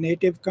of their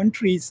native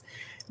countries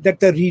that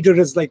the reader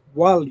is like,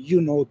 well,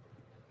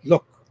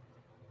 look,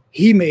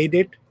 he made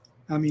it.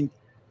 I mean,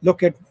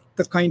 look at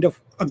the kind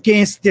of,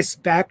 against this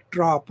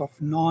backdrop of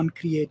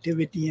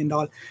non-creativity and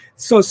all.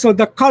 So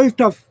the cult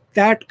of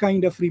that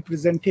kind of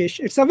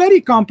representation, it's a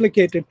very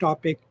complicated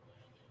topic,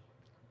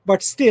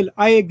 but still,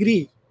 I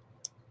agree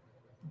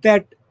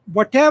that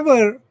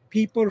whatever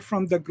people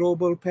from the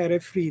global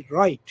periphery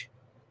write,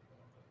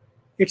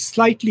 it's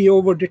slightly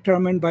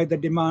over-determined by the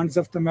demands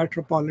of the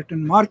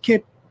metropolitan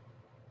market,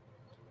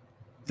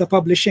 the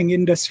publishing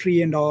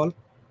industry and all.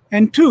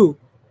 And two,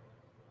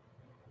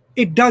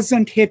 it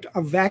doesn't hit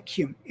a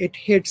vacuum. It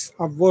hits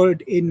a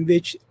world in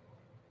which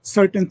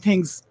certain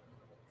things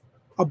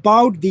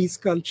about these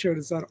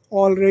cultures are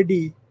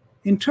already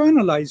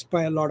internalized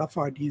by a lot of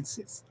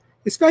audiences,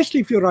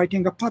 especially if you're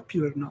writing a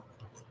popular novel.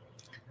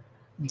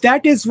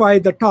 That is why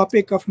the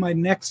topic of my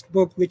next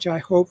book, which I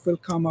hope will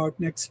come out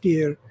next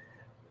year,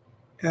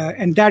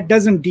 and that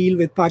doesn't deal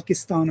with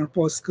Pakistan or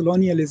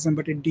post-colonialism,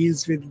 but it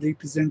deals with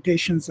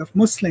representations of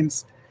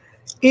Muslims,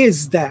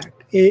 is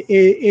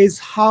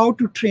how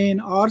to train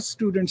our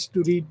students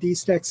to read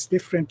these texts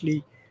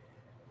differently,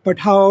 but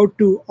how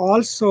to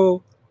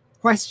also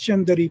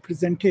question the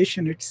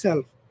representation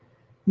itself,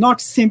 not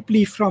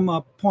simply from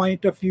a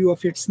point of view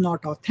of it's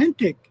not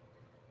authentic,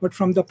 but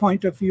from the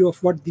point of view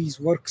of what these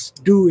works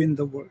do in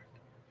the world.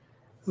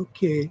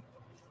 Okay.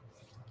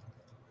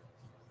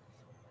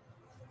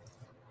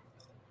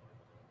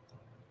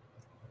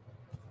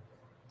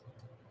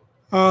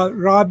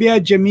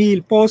 Rabia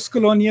Jamil,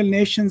 post-colonial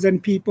nations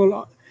and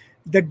people,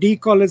 the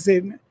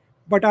decolonization,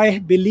 but I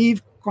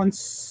believe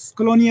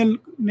colonial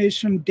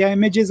nation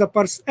damages a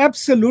person.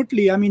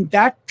 Absolutely. I mean,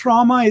 that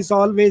trauma is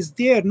always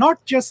there,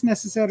 not just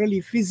necessarily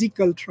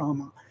physical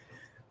trauma.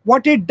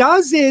 What it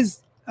does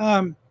is,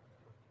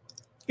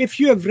 if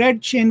you have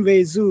read Chen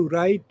Wei-Zhu,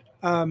 right,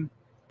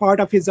 part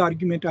of his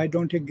argument I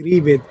don't agree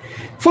with.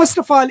 First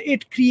of all,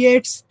 it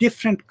creates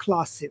different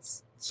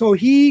classes. So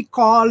he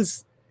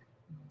calls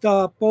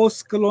the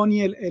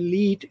post-colonial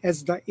elite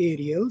as the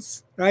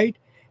Ariels, right,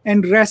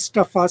 and rest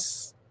of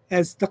us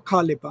as the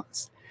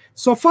Calibans.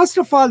 So first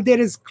of all, there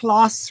is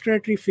class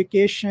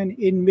stratification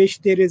in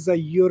which there is a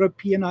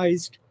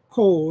Europeanized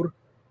core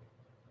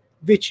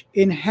which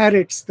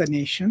inherits the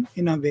nation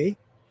in a way.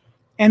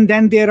 And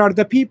then there are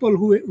the people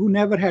who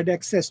never had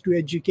access to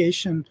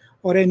education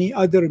or any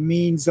other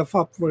means of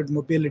upward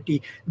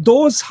mobility.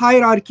 Those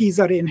hierarchies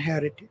are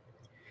inherited.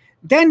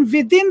 Then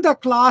within the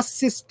class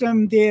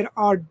system, there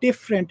are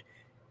different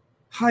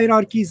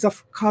hierarchies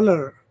of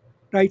color,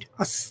 right?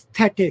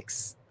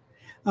 Aesthetics,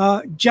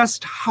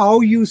 just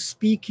how you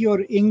speak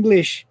your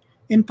English.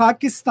 In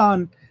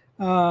Pakistan,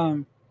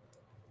 I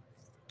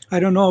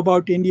don't know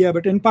about India,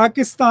 but in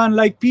Pakistan,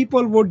 like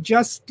people would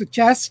just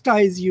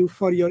chastise you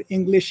for your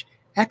English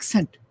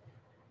accent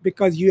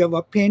because you have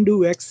a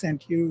Pendu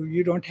accent.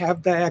 You don't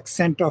have the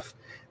accent of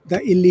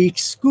the elite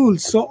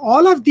schools. So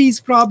all of these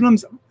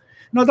problems.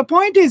 Now, the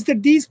point is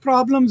that these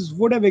problems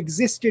would have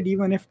existed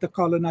even if the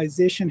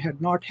colonization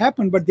had not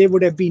happened, but they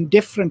would have been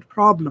different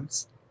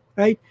problems,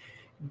 right?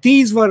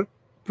 These were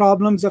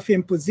problems of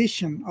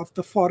imposition of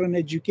the foreign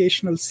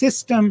educational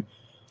system.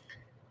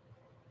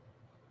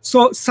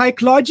 So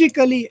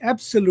psychologically,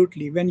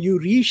 absolutely, when you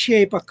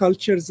reshape a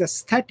culture's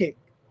aesthetic,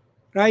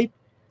 right?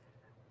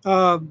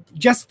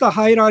 Just the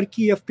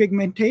hierarchy of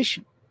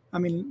pigmentation. I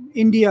mean,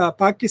 India,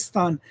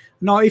 Pakistan.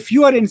 Now, if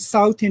you are in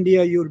South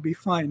India, you'll be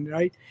fine,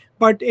 right?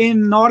 But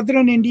in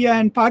Northern India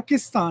and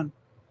Pakistan,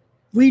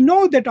 we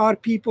know that our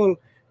people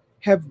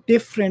have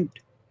different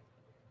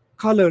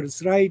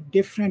colors, right?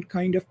 Different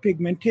kind of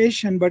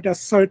pigmentation, but a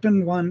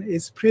certain one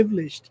is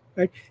privileged,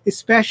 right?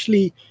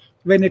 Especially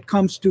when it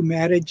comes to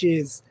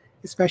marriages,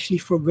 especially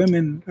for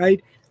women,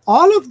 right?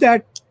 All of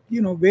that,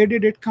 where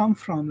did it come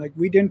from? Like,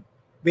 we didn't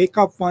wake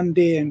up one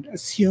day and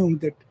assume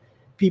that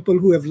people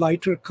who have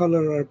lighter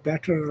color are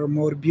better or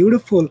more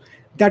beautiful.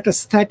 That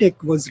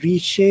aesthetic was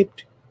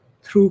reshaped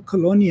through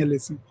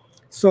colonialism.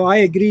 So I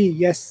agree,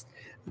 yes.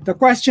 The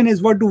question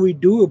is, what do we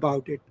do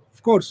about it?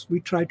 Of course, we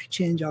try to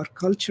change our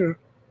culture.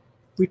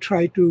 We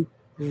try to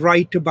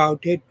write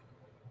about it,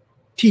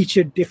 teach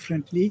it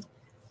differently.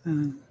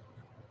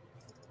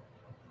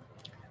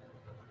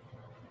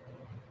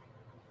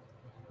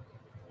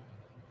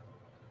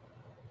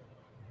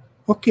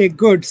 Okay,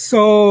 good.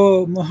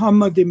 So,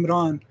 Muhammad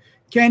Imran,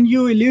 can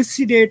you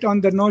elucidate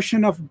on the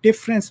notion of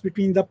difference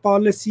between the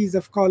policies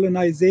of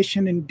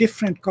colonization in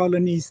different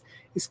colonies,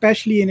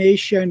 especially in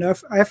Asia and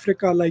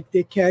Africa, like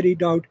they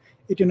carried out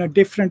it in a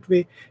different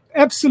way?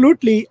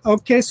 Absolutely.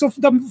 Okay, so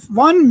the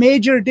one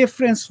major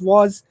difference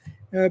was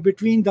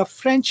between the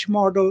French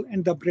model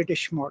and the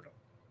British model.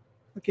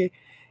 Okay,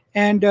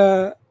 and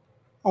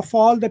of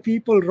all the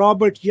people,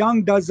 Robert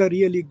Young does a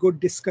really good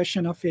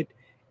discussion of it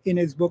in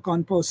his book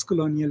on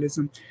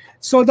postcolonialism.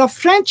 So the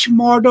French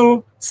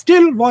model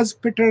still was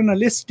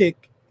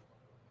paternalistic,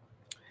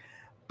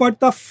 but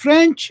the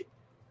French,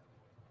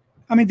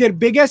 their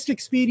biggest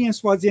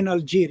experience was in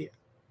Algeria,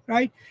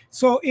 right?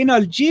 So in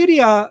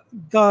Algeria,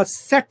 the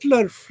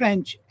settler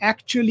French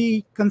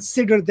actually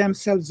consider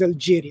themselves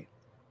Algerian,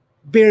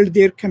 build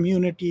their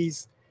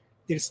communities.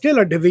 There's still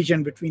a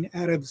division between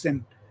Arabs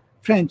and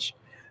French,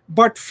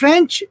 but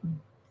French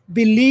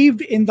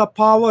believed in the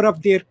power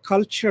of their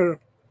culture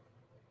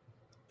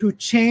to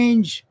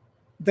change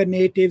the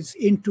natives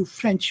into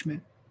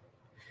Frenchmen.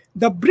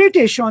 The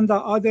British, on the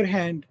other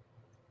hand,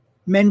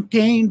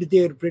 maintained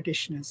their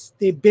Britishness.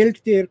 They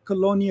built their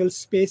colonial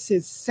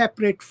spaces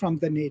separate from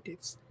the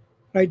natives,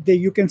 right?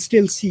 You can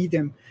still see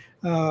them.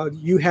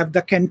 You have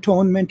the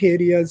cantonment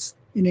areas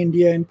in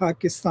India and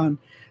Pakistan.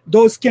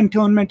 Those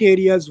cantonment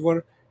areas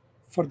were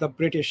for the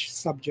British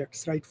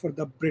subjects, right? For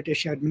the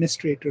British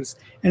administrators.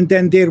 And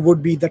then there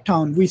would be the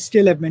town. We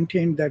still have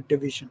maintained that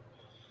division.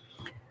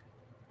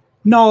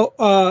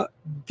 Now,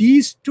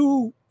 these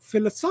two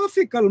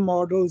philosophical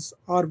models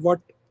are what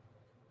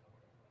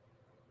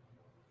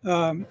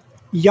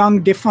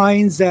Young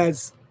defines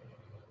as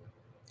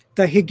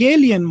the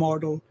Hegelian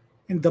model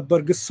and the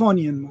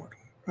Bergsonian model,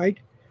 right?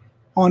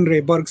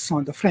 Henri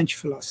Bergson, the French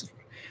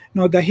philosopher.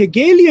 Now, the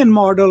Hegelian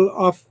model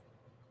of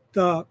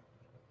the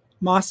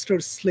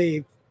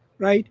master-slave,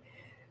 right?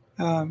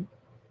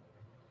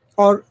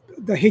 Or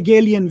the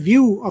Hegelian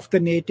view of the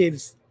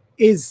natives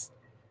is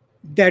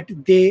that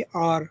they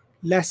are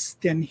less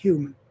than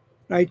human,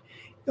 right?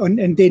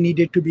 And they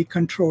needed to be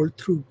controlled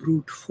through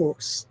brute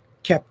force,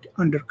 kept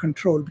under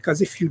control,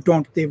 because if you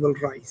don't, they will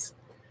rise.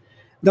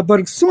 The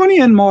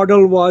Bergsonian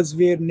model was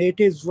where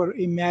natives were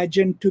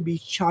imagined to be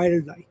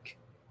childlike,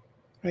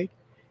 right?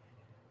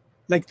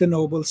 Like the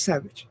noble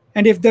savage.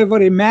 And if they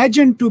were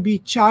imagined to be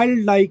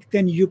childlike,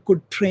 then you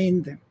could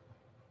train them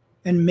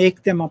and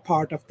make them a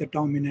part of the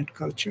dominant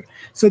culture.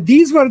 So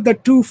these were the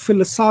two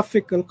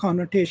philosophical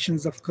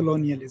connotations of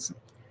colonialism.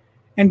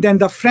 And then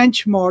the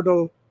French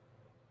model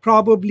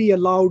probably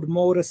allowed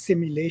more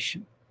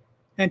assimilation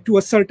and to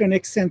a certain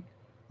extent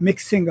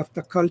mixing of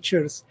the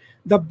cultures.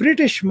 The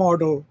British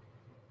model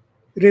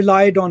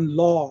relied on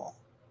law,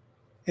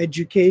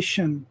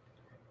 education,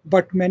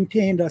 but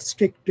maintained a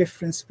strict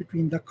difference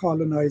between the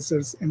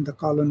colonizers and the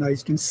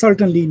colonized, and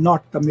certainly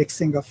not the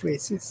mixing of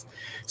races.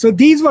 So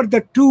these were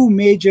the two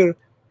major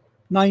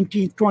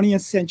 19th,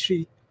 20th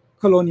century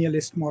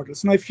colonialist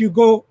models. Now, if you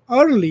go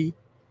early,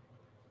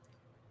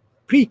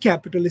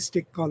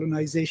 pre-capitalistic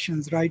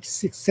colonizations, right,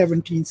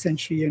 17th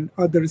century and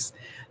others.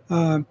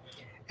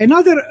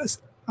 Another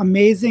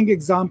amazing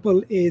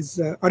example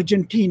is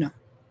Argentina.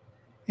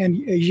 And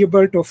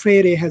Gilberto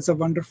Freire has a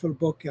wonderful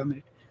book on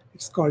it.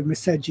 It's called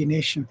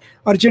Miscegenation.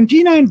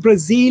 Argentina and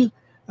Brazil,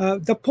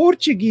 the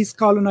Portuguese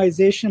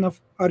colonization of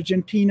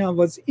Argentina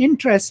was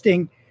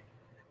interesting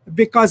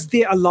because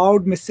they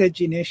allowed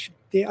miscegenation.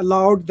 They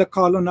allowed the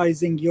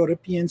colonizing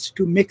Europeans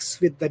to mix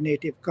with the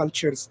native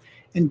cultures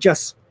and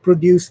just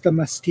produce the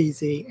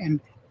mestizi and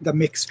the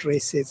mixed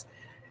races.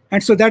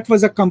 And so that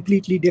was a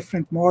completely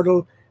different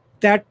model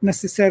that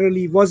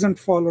necessarily wasn't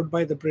followed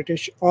by the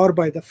British or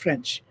by the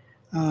French,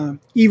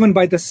 even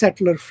by the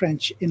settler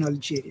French in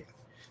Algeria.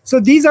 So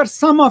these are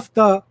some of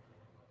the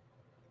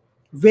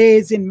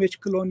ways in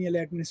which colonial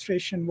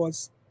administration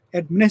was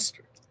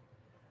administered.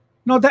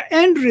 Now, the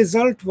end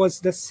result was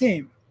the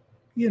same.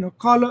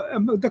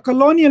 The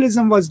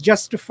colonialism was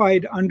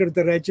justified under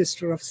the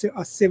register of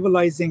a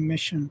civilizing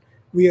mission.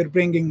 We are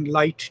bringing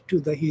light to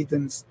the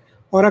heathens,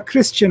 or a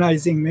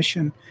Christianizing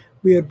mission.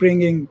 We are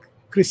bringing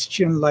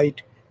Christian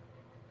light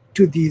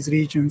to these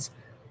regions.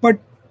 But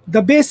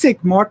the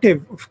basic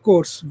motive, of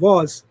course,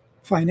 was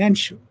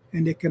financial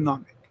and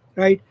economic,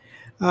 right?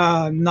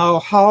 Now,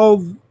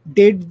 how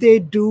did they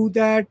do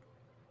that?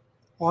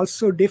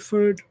 Also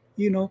differed.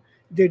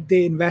 Did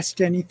they invest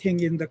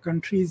anything in the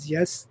countries?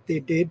 Yes, they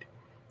did.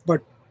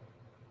 But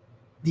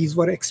these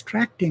were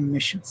extracting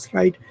missions,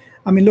 right?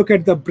 I mean, look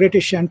at the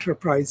British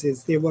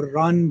enterprises. They were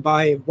run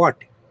by what?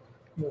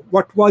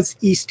 What was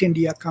East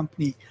India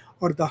Company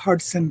or the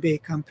Hudson Bay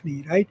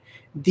Company, right?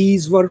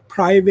 These were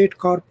private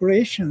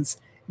corporations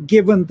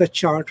given the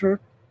charter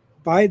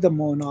by the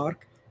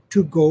monarch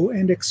to go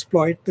and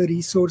exploit the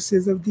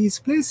resources of these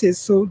places.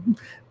 So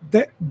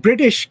the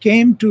British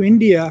came to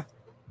India,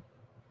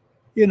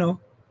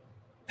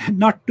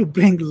 not to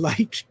bring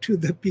light to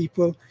the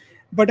people,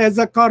 but as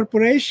a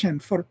corporation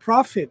for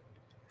profit,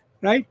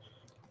 right?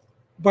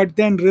 But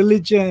then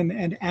religion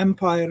and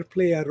empire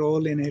play a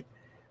role in it.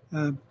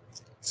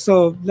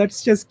 So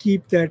let's just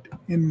keep that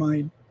in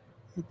mind.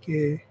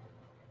 Okay.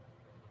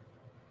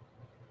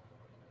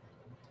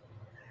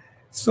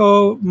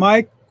 So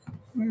my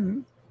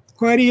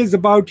query is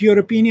about your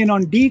opinion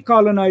on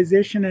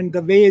decolonization and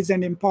the ways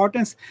and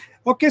importance.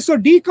 Okay, so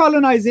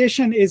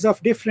decolonization is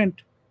of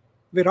different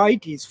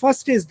varieties.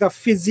 First is the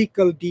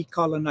physical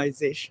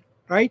decolonization,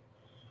 right?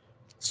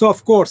 So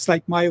of course,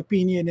 like my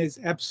opinion is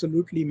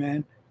absolutely,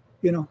 man,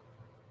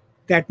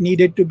 that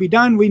needed to be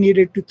done. We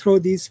needed to throw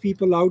these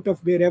people out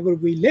of wherever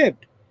we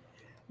lived.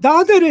 The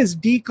other is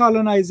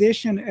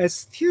decolonization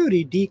as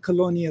theory,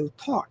 decolonial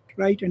thought,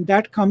 right? And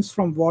that comes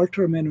from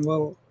Walter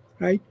Manuel,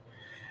 right?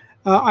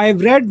 I've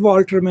read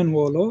Walter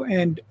Manuel,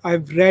 and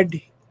I've read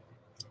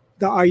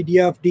the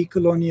idea of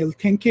decolonial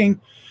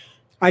thinking.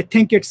 I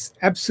think it's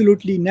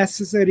absolutely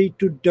necessary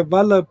to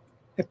develop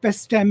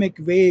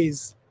epistemic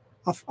ways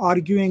of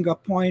arguing a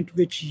point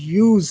which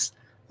use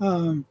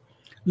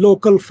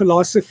local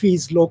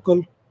philosophies,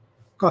 local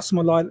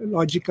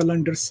cosmological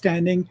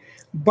understanding,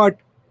 but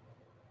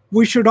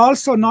we should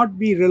also not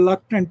be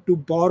reluctant to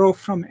borrow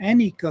from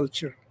any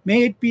culture.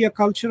 May it be a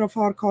culture of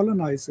our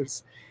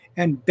colonizers,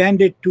 and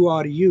bend it to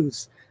our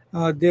use.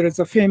 There is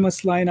a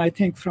famous line, I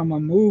think, from a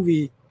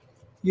movie,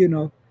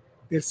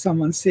 where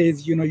someone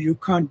says, you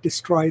can't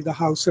destroy the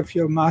house of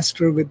your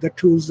master with the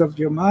tools of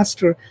your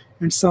master.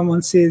 And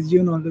someone says,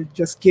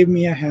 just give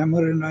me a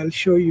hammer and I'll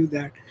show you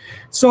that.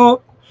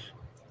 So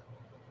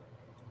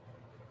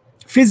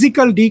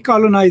physical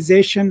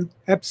decolonization,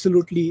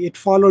 absolutely. It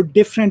followed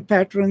different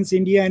patterns.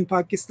 India and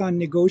Pakistan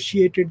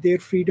negotiated their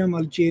freedom.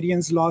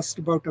 Algerians lost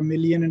about 1.5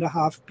 million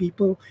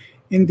people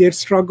in their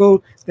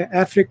struggle. The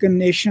African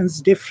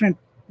nations, different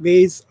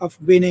ways of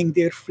winning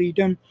their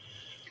freedom.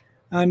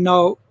 And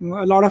now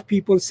a lot of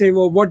people say,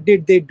 well, what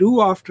did they do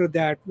after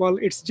that? Well,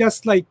 it's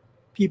just like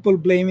people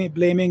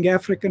blaming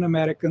African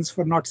Americans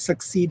for not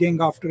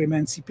succeeding after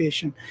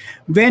emancipation.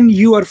 When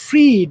you are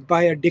freed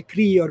by a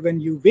decree, or when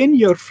you win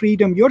your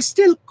freedom, you're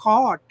still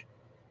caught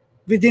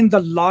within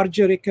the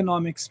larger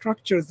economic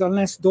structures.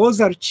 Unless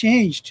those are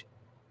changed,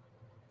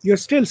 you're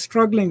still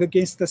struggling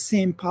against the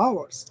same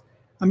powers.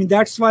 I mean,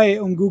 that's why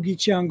Ngugi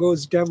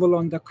Thiong'o's Devil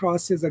on the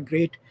Cross is a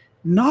great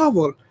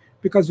novel,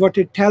 because what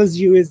it tells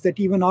you is that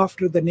even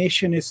after the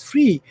nation is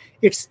free,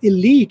 its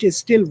elite is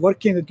still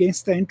working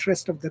against the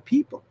interest of the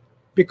people,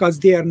 because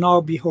they are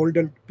now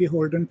beholden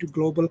to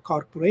global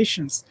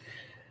corporations.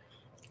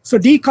 So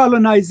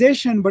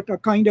decolonization, but a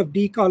kind of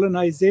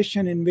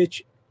decolonization in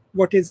which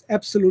what is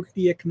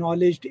absolutely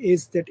acknowledged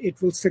is that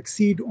it will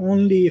succeed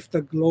only if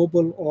the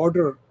global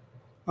order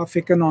of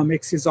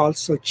economics is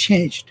also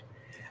changed.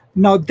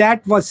 Now,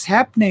 that was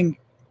happening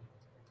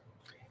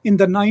in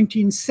the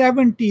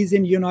 1970s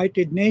in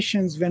United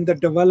Nations, when the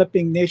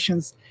developing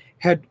nations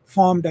had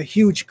formed a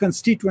huge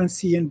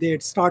constituency and they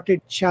had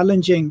started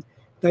challenging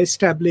the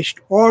established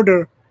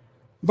order.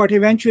 But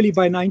eventually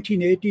by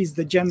 1980s,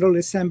 the General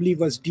Assembly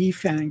was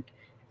defanged,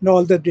 and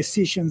all the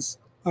decisions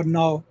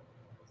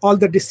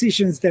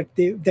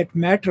that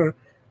matter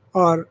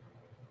are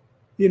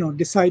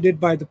decided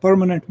by the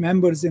permanent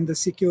members in the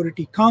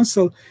Security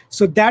Council.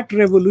 So that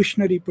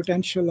revolutionary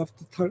potential of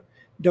the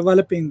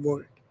developing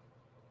world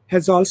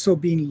has also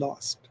been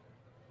lost.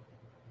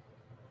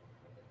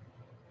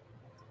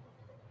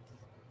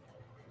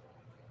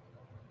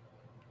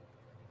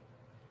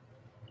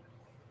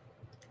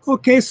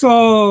 Okay,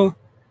 so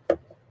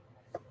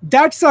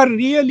that's a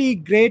really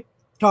great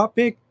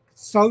topic,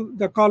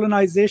 the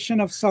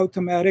colonization of South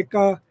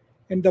America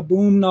and the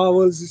boom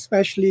novels,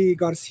 especially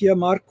Garcia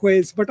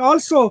Marquez, but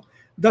also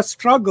the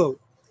struggle,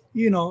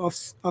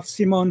 of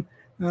Simon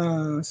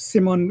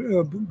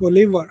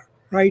Bolivar,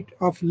 right,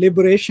 of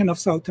liberation of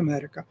South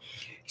America.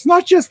 It's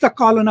not just the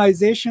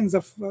colonizations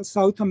of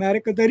South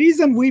America. The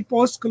reason we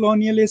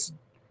post-colonialists,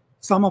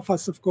 some of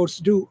us, of course,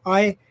 do,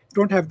 I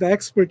don't have the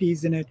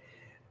expertise in it,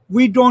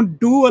 we don't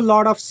do a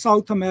lot of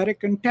South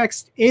American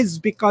text is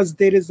because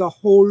there is a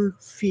whole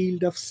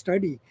field of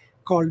study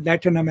called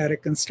Latin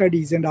American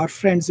studies. And our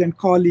friends and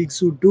colleagues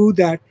who do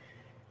that,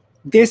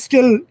 they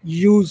still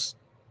use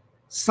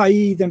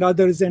Said and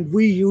others, and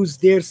we use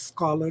their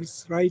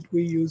scholars, right?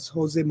 We use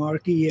Jose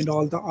Marti and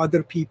all the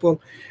other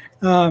people.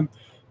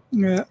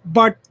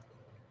 But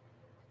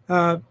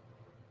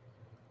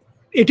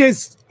it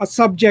is a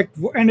subject,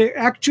 and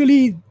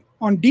actually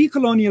on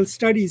decolonial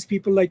studies,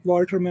 people like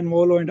Walter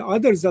Manvolo and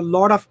others, a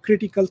lot of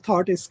critical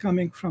thought is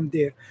coming from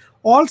there.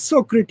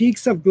 Also,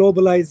 critiques of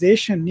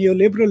globalization,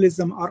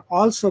 neoliberalism are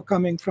also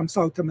coming from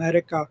South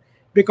America,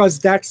 because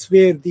that's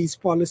where these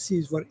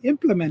policies were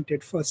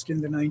implemented first in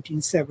the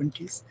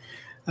 1970s.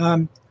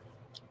 And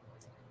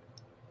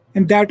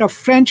that of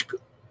French,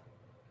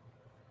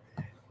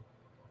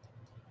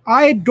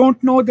 I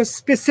don't know the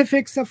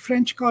specifics of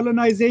French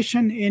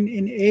colonization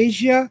in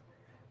Asia,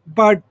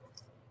 but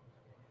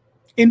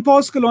in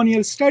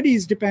post-colonial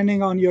studies,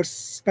 depending on your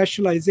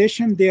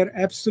specialization, they're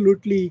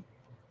absolutely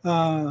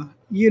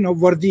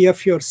worthy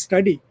of your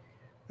study,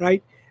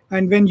 right?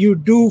 And when you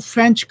do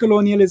French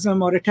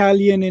colonialism or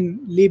Italian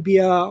in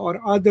Libya or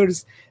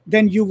others,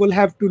 then you will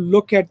have to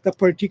look at the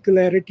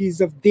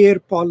particularities of their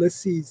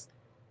policies,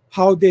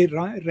 how they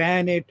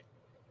ran it,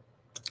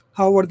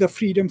 how were the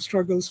freedom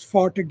struggles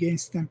fought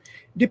against them.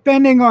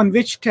 Depending on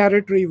which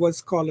territory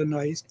was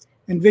colonized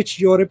and which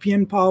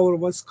European power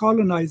was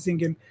colonizing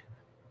in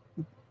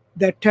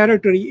that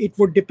territory, it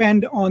would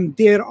depend on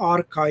their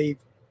archive,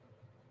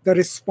 the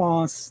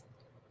response,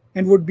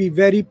 and would be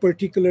very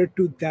particular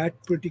to that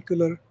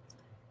particular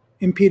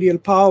imperial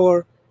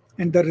power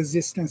and the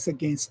resistance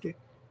against it.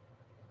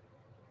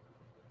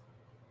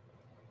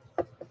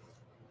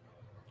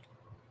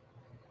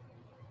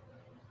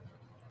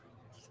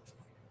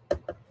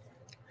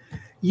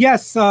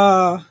 Yes,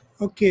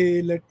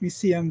 okay, let me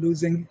see, I'm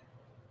losing.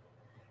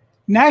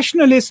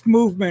 Nationalist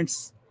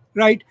movements,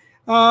 right?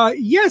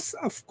 Yes,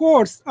 of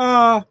course.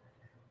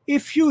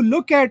 If you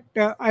look at,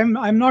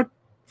 I'm not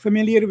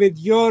familiar with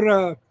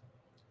your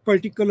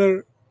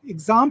particular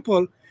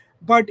example,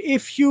 but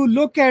if you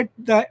look at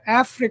the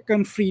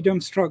African freedom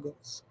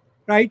struggles,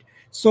 right?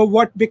 So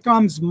what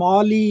becomes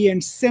Mali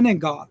and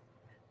Senegal,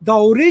 the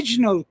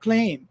original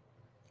claim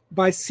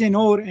by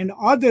Senghor and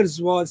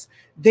others was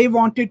they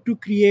wanted to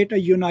create a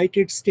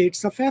United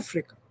States of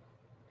Africa,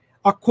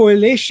 a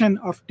coalition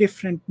of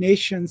different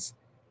nations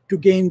to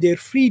gain their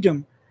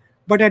freedom.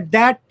 But at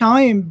that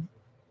time,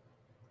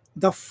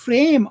 the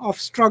frame of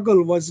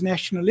struggle was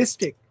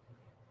nationalistic.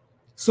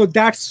 So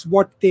that's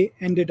what they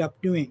ended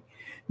up doing.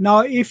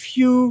 Now, if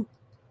you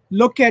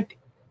look at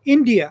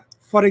India,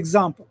 for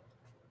example,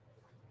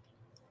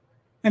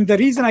 and the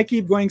reason I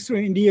keep going through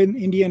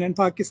Indian and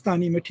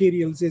Pakistani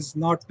materials is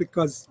not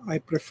because I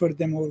prefer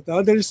them over the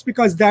others,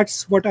 because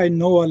that's what I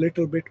know a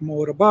little bit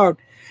more about.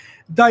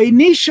 The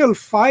initial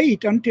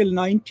fight until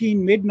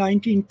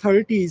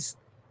mid-1930s,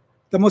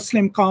 the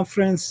Muslim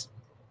Conference,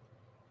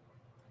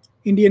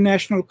 Indian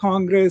National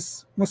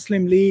Congress,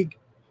 Muslim League,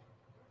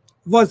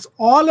 was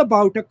all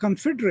about a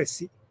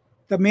confederacy.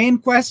 The main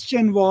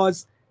question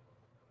was,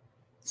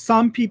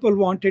 some people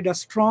wanted a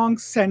strong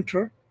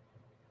center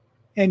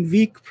and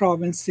weak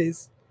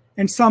provinces,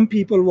 and some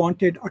people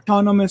wanted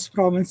autonomous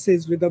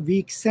provinces with a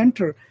weak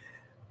center.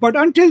 But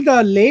until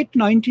the late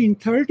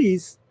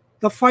 1930s,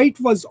 the fight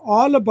was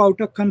all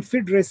about a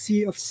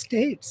confederacy of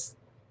states,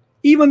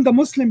 even the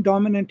Muslim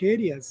dominant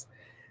areas.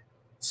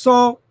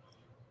 So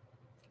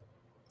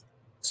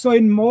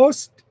in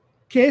most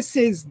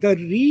cases, the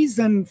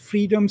reason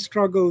freedom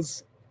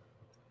struggles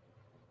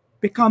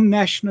become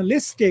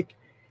nationalistic,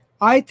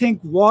 I think,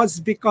 was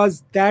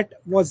because that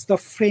was the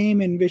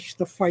frame in which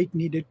the fight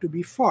needed to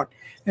be fought.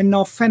 And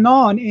now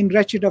Fanon in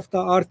Wretched of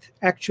the Earth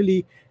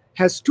actually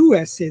has 2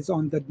 essays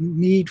on the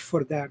need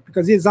for that,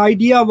 because his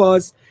idea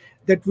was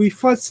that we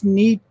first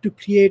need to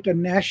create a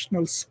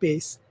national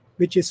space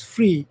which is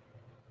free,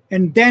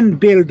 and then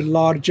build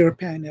larger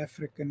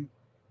Pan-African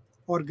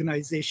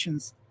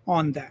organizations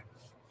on that.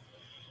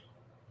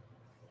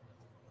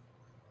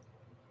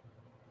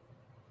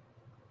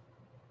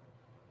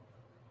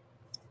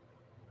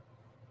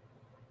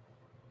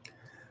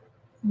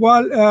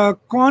 Well,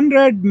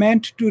 Conrad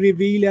meant to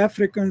reveal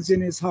Africans in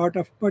his heart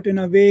of, but in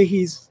a way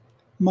he's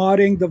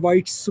marring the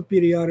white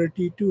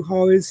superiority to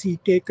how is he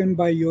taken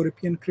by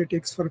European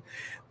critics for.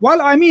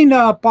 Well, I mean,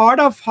 part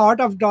of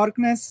Heart of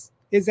Darkness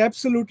is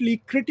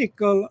absolutely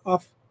critical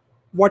of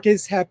what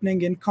is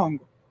happening in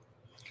Congo.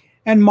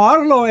 And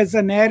Marlowe as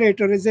a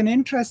narrator is an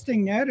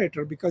interesting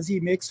narrator because he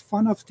makes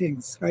fun of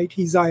things, right?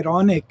 He's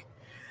ironic.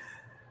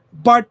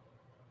 But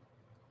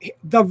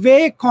the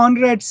way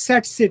Conrad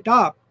sets it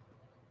up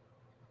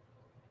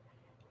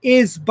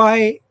is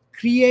by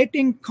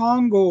creating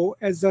Congo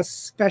as a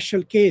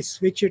special case,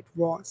 which it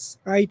was,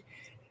 right?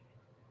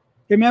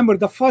 Remember,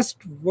 the first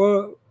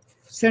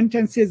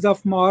sentences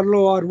of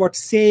Marlowe are what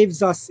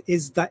saves us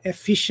is the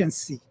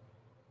efficiency,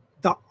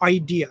 the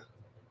idea,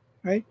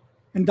 right?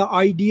 And the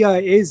idea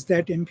is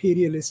that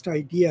imperialist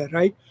idea,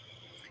 right?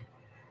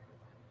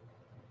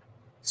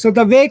 So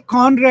the way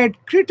Conrad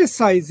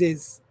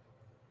criticizes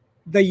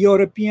the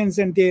Europeans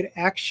and their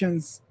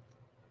actions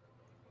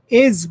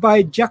is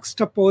by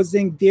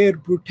juxtaposing their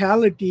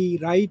brutality,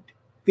 right,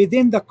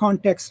 within the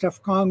context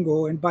of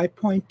Congo and by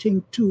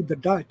pointing to the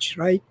Dutch,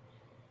 right?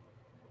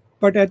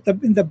 But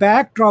in the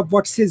backdrop,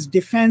 what's his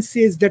defense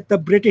is that the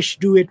British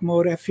do it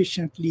more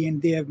efficiently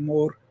and they have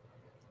more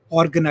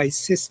organized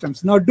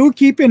systems. Now, do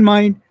keep in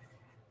mind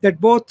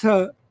that both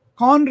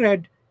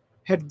Conrad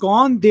had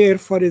gone there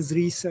for his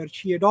research.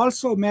 He had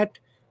also met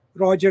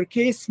Roger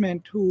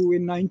Casement, who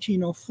in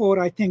 1904,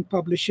 I think,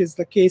 publishes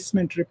the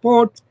Casement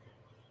Report,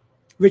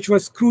 which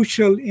was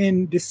crucial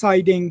in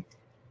deciding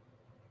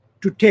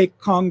to take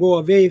Congo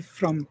away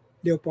from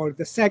Leopold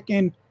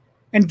II.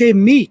 And they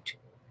meet.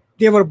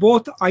 They were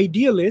both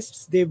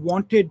idealists. They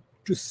wanted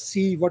to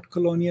see what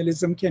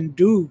colonialism can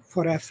do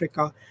for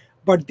Africa.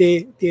 But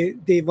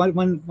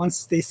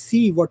once they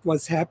see what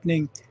was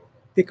happening,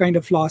 they kind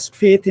of lost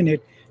faith in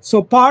it.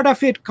 So part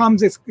of it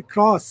comes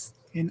across,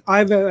 and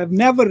I've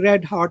never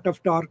read Heart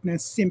of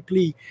Darkness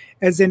simply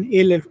as an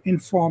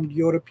ill-informed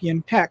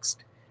European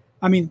text.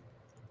 I mean,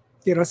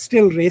 there are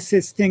still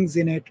racist things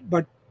in it,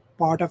 but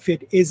part of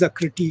it is a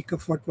critique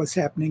of what was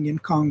happening in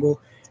Congo.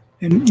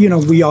 And, you know,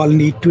 we all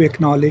need to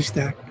acknowledge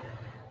that.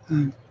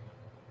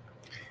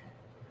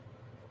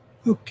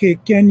 Okay,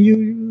 can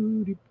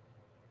you...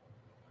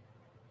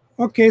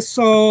 Okay,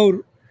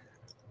 so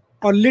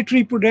our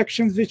literary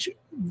productions, which,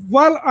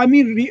 well, I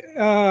mean,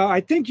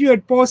 I think you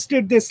had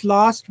posted this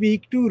last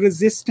week too,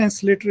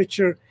 resistance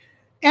literature.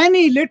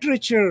 Any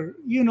literature,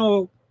 you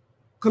know,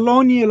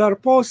 colonial or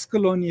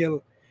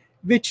post-colonial,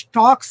 which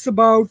talks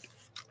about,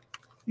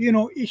 you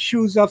know,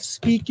 issues of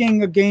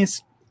speaking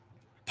against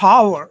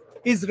power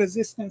is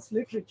resistance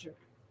literature.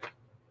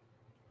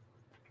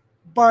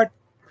 But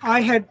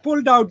I had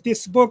pulled out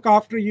this book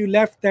after you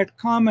left that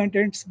comment,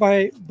 and it's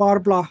by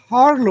Barbara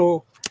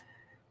Harlow.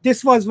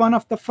 This was one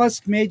of the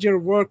first major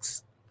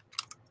works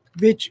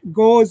which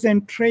goes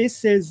and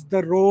traces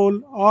the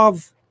role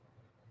of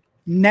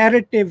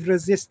narrative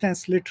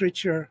resistance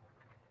literature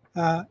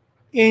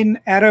in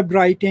Arab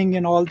writing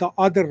and all the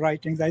other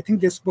writings. I think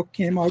this book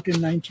came out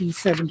in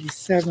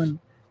 1977.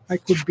 I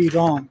could be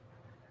wrong.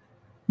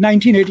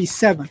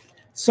 1987.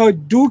 So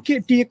do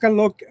take a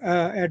look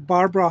at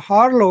Barbara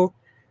Harlow.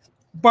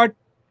 But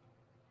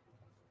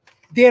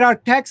there are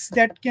texts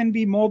that can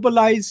be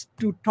mobilized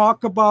to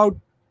talk about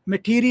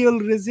material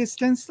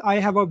resistance. I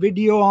have a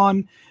video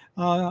on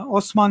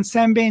Osman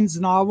Semben's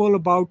novel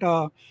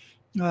about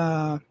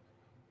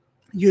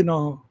you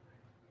know,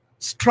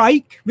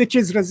 strike, which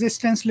is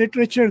resistance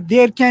literature.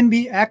 There can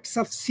be acts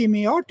of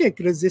semiotic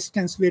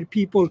resistance where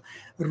people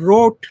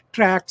wrote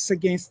tracts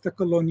against the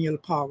colonial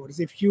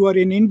powers. If you are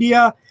in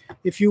India,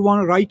 if you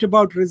want to write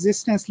about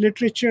resistance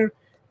literature,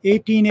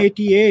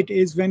 1888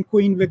 is when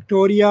Queen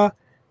Victoria,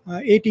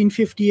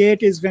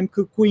 1858 is when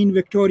Queen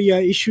Victoria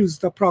issues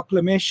the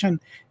proclamation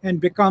and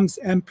becomes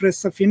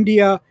Empress of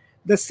India.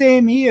 The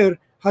same year,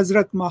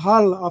 Hazrat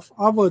Mahal of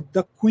Awadh,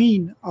 the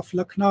Queen of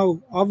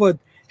Lucknow, Awadh,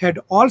 had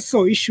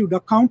also issued a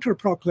counter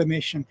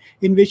proclamation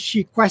in which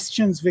she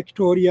questions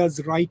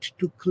Victoria's right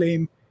to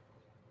claim,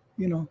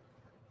 you know,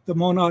 the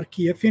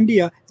monarchy of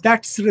India.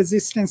 That's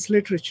resistance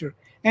literature.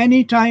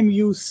 Anytime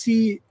you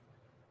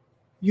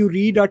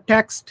read a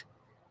text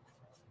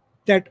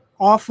that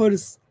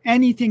offers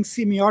anything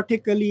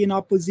semiotically in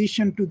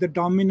opposition to the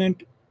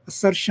dominant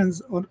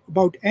assertions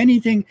about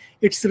anything,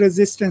 it's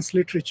resistance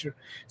literature.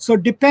 So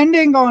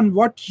depending on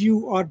what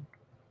you are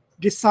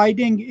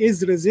deciding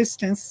is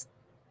resistance,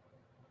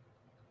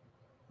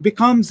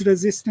 becomes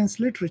resistance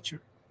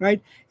literature,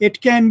 right?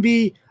 It can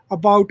be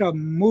about a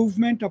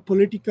movement, a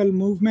political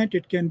movement.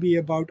 It can be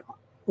about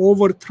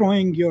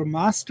overthrowing your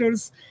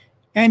masters,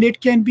 and it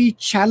can be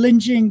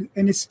challenging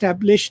an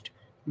established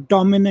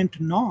dominant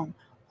norm.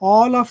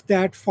 All of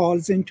that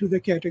falls into the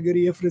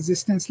category of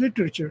resistance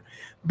literature.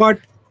 But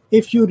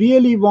if you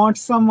really want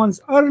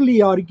someone's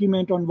early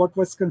argument on what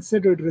was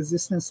considered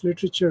resistance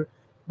literature,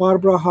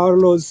 Barbara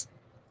Harlow's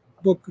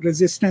book,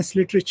 Resistance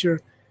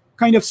Literature,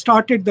 kind of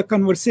started the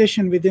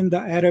conversation within the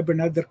Arab and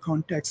other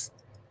contexts.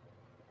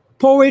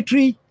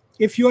 Poetry,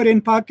 if you are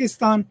in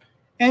Pakistan,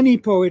 any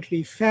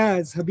poetry,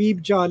 Faiz,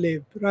 Habib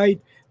Jalib,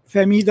 right,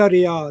 Fahmida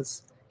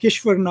Riaz,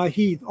 Kishwar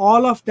Nahid,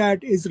 all of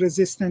that is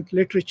resistant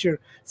literature,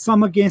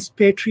 some against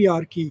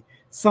patriarchy,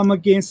 some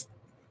against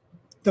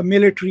the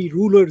military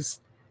rulers.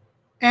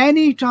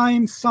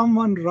 Anytime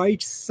someone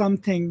writes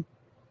something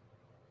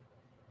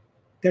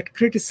that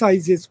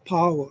criticizes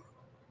power,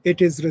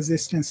 it is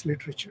resistance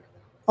literature.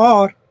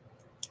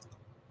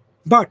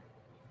 But,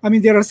 I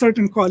mean, there are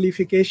certain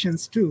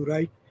qualifications too,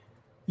 right?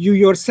 You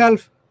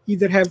yourself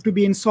either have to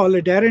be in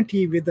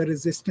solidarity with the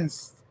resistance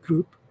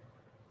group,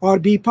 or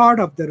be part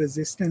of the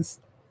resistance,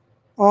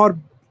 or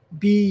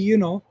be,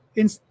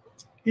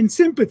 in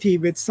sympathy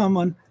with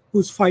someone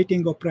who's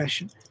fighting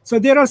oppression. So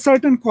there are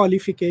certain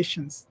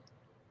qualifications.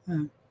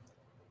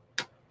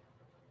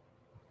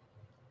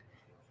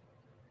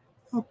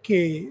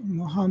 Okay,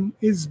 Muhammad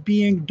is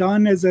being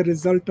done as a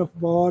result of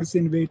wars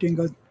invading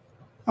us.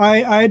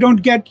 I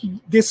don't get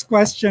this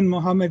question,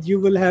 Muhammad. You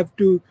will have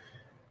to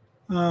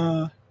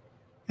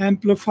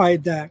amplify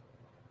that.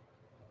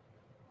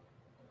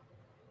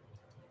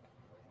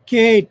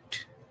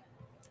 Kate,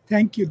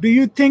 thank you. Do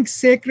you think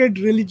sacred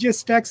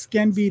religious texts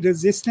can be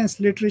resistance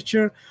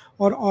literature,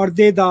 or are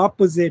they the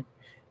opposite?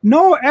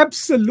 No,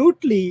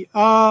 absolutely.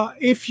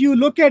 If you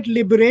look at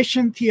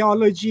liberation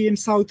theology in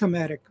South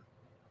America,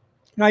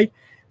 right?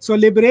 So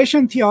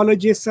liberation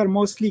theologists are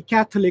mostly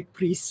Catholic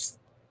priests.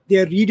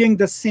 They're reading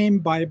the same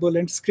Bible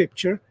and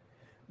scripture,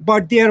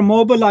 but they are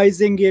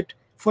mobilizing it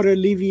for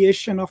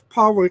alleviation of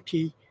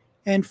poverty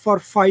and for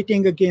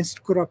fighting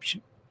against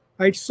corruption,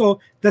 right? So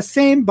the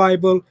same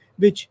Bible,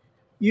 which,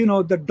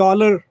 the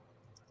dollar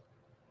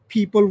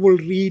people will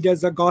read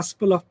as a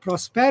gospel of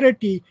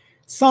prosperity,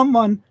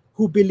 someone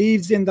who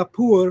believes in the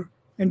poor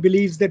and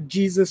believes that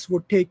Jesus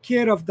would take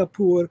care of the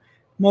poor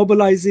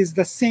mobilizes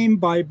the same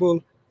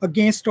Bible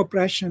against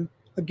oppression,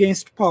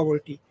 against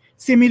poverty.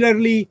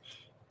 Similarly,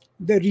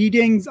 the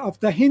readings of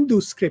the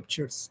Hindu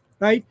scriptures,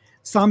 right?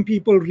 Some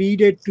people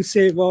read it to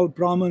say, well,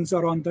 Brahmins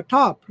are on the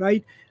top,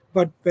 right?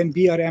 But when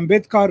B.R.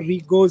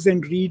 Ambedkar goes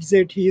and reads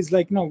it, he is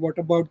like, no, what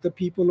about the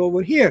people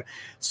over here?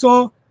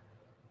 So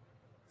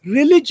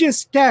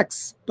religious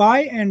texts,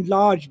 by and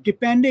large,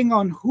 depending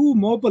on who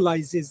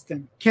mobilizes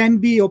them, can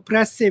be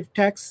oppressive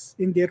texts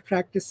in their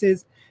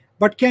practices,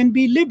 but can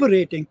be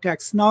liberating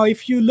texts. Now,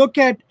 if you look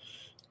at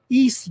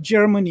East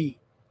Germany,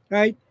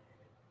 right,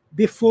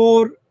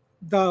 before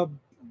the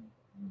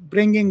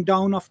bringing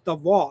down of the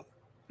wall,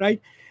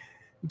 right,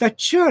 the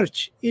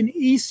church in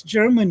East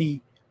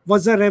Germany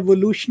was a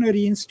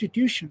revolutionary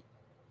institution.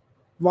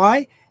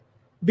 Why?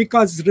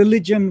 Because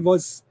religion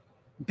was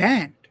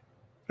banned,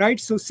 right?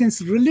 So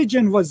since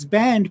religion was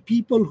banned,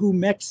 people who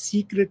met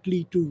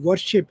secretly to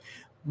worship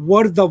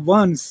were the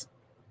ones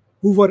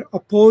who were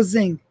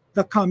opposing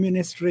the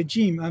communist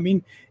regime. I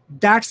mean,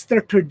 that's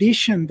the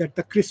tradition that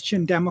the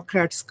Christian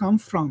Democrats come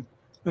from,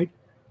 right?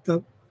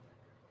 The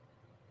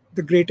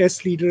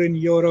greatest leader in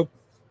Europe,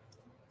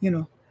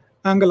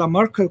 Angela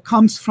Merkel,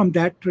 comes from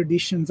that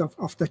traditions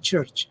of the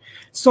church.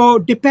 So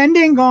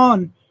depending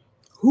on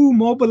who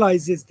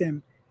mobilizes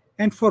them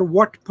and for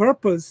what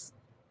purpose,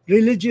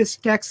 religious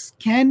texts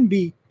can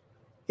be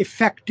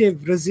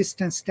effective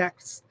resistance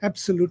texts.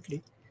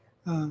 Absolutely.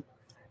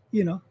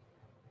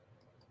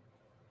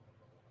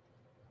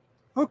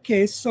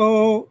 Okay,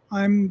 so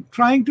I'm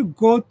trying to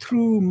go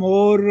through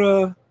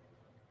more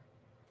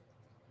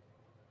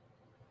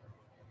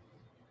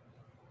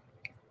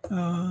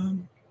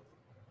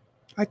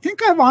I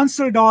think I've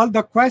answered all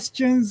the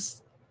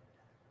questions.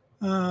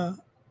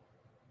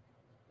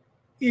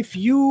 If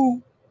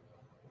you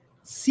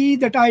see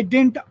that I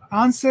didn't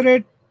answer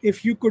it,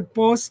 if you could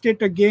post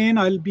it again,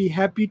 I'll be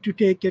happy to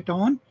take it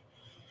on.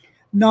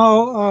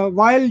 Now,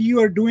 while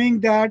you are doing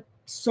that,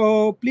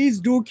 so please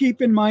do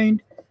keep in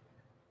mind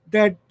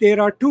that there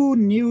are two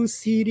new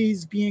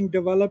series being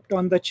developed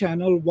on the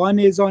channel. One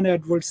is on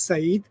Edward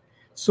Said.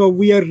 So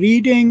we are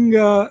reading,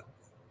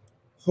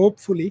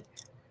 hopefully,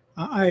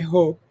 I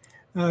hope,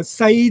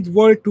 Said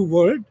word to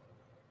word,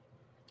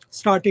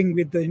 starting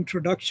with the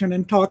introduction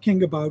and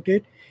talking about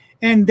it.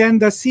 And then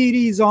the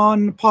series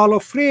on Paulo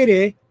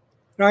Freire,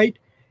 right,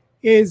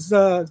 is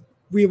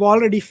we've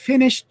already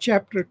finished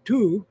chapter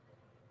 2.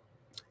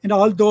 And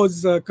all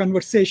those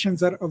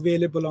conversations are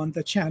available on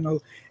the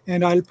channel.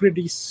 And I'll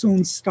pretty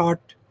soon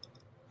start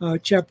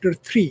chapter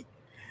 3.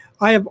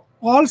 I have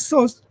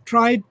also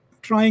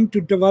trying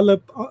to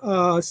develop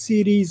a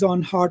series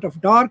on Heart of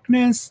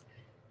Darkness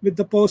with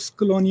the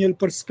post-colonial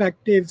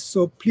perspective.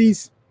 So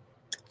please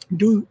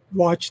do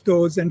watch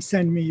those and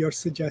send me your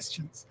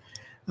suggestions.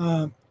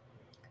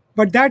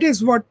 But that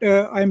is what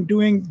I'm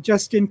doing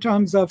just in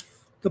terms of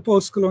the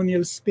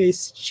post-colonial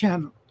space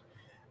channel.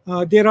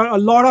 There are a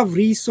lot of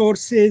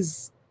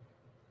resources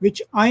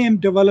which I am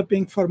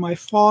developing for my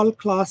fall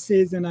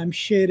classes, and I'm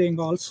sharing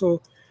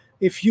also.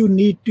 If you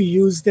need to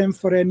use them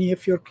for any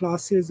of your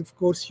classes, of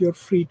course, you're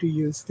free to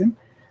use them.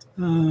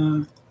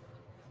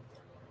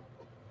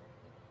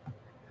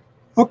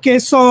 Okay,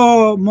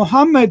 so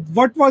Mohammed,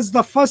 what was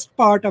the first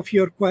part of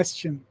your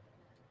question?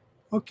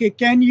 Okay,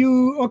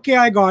 okay,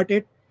 I got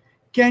it.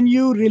 Can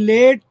you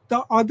relate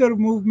the other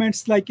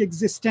movements like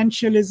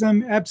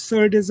existentialism,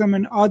 absurdism,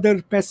 and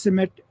other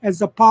pessimism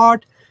as a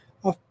part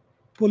of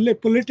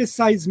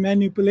politicized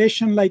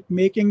manipulation, like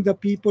making the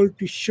people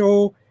to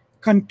show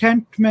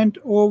contentment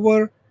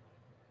over?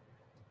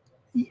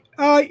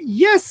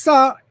 Yes,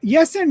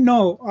 yes and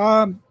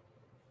no.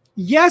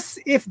 Yes,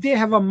 if they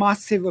have a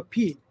massive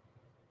appeal,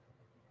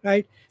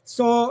 right?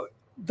 So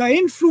the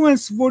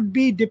influence would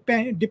be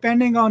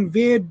depending on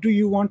where do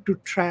you want to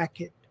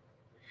track it.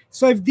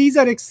 So if these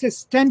are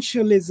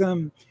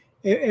existentialism,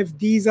 if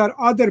these are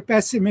other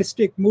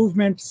pessimistic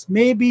movements,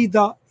 maybe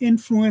the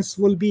influence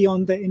will be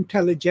on the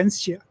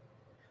intelligentsia,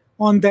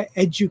 on the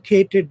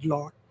educated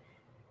lot.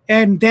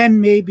 And then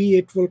maybe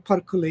it will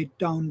percolate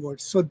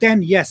downwards. So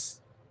then,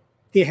 yes,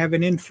 they have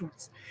an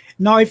influence.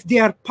 Now, if they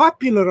are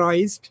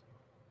popularized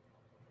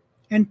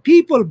and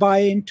people buy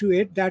into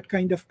it, that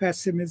kind of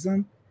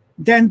pessimism,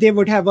 then they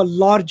would have a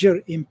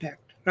larger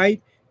impact,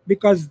 right?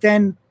 Because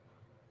then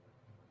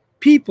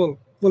people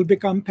will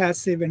become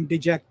passive and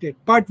dejected.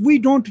 But we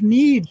don't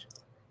need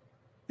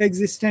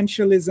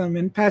existentialism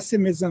and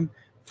pessimism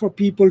for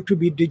people to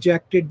be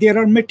dejected. There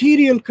are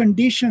material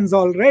conditions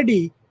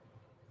already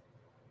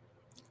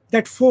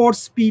that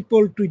force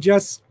people to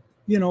just,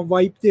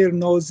 wipe their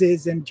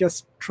noses and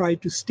just try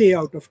to stay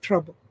out of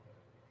trouble.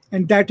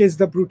 And that is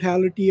the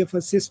brutality of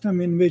a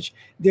system in which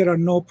there are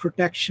no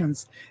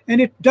protections. And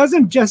it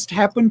doesn't just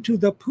happen to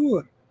the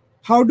poor.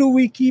 How do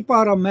we keep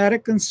our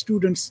American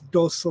students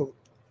docile,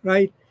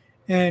 right?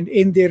 And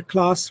in their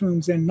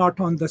classrooms and not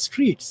on the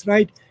streets,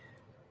 right?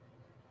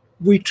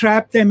 We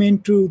trap them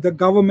into the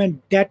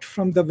government debt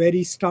from the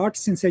very start,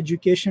 since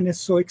education is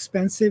so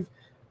expensive.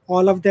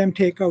 All of them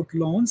take out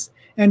loans.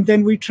 And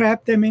then we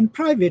trap them in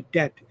private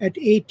debt. At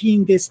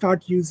 18, they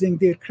start using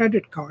their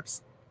credit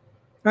cards,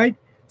 right?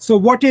 So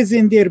what is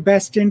in their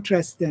best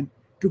interest then?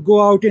 To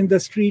go out in the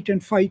street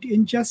and fight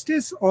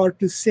injustice, or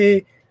to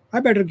say, I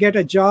better get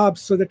a job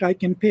so that I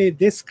can pay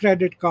this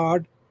credit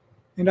card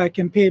and I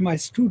can pay my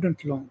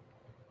student loan,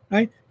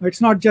 right?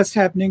 It's not just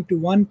happening to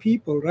one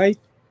people, right?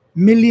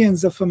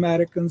 Millions of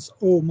Americans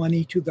owe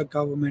money to the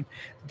government.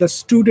 The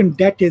student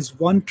debt is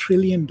 $1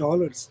 trillion,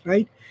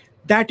 right?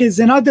 That is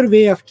another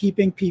way of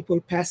keeping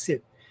people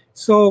passive.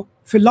 So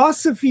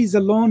philosophies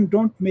alone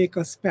don't make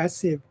us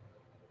passive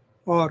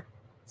or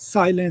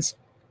silenced.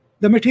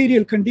 The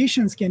material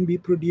conditions can be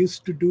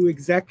produced to do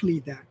exactly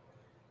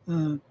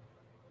that.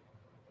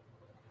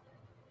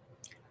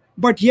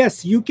 But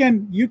yes, you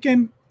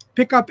can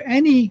pick up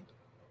any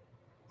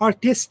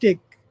artistic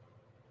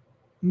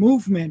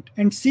movement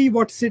and see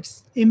what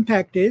its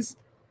impact is,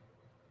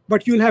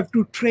 but you'll have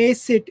to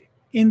trace it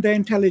in the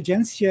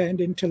intelligentsia and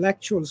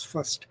intellectuals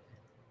first,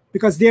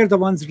 because they're the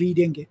ones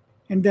reading it.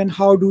 And then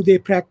how do they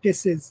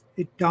practice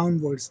it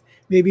downwards?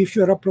 Maybe if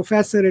you're a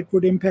professor, it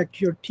would impact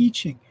your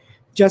teaching.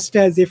 Just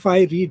as if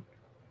I read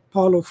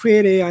Paulo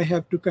Freire, I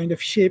have to kind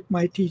of shape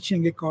my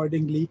teaching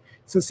accordingly.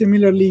 So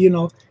similarly,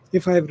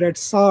 if I've read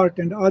Sartre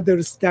and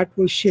others, that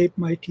will shape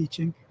my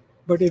teaching.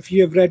 But if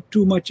you have read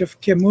too much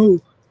of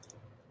Camus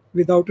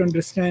without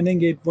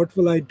understanding it, what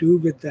will I do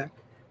with that?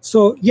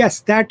 So yes,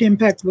 that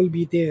impact will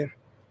be there.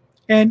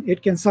 And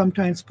it can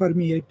sometimes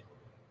permeate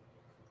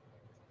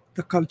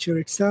the culture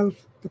itself,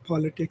 the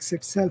politics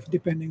itself,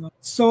 depending on.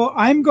 So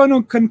I'm going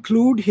to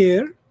conclude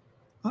here.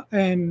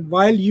 And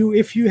while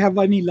if you have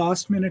any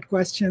last minute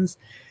questions,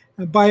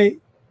 by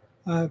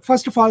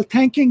first of all,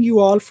 thanking you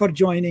all for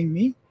joining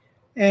me.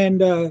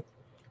 And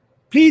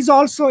please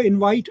also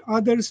invite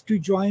others to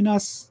join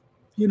us,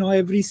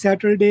 every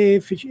Saturday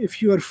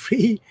if you are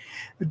free.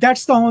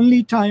 That's the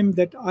only time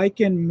that I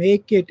can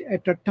make it,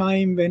 at a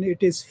time when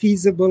it is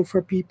feasible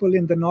for people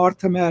in the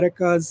North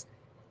Americas,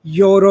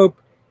 Europe,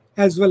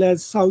 as well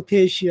as South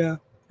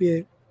Asia,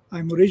 where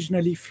I'm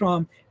originally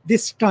from.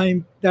 This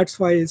time, that's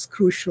why it's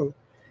crucial.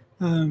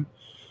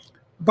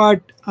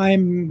 But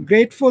I'm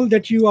grateful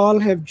that you all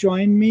have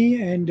joined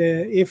me. And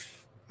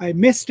if I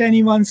missed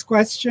anyone's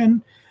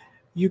question,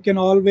 you can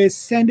always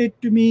send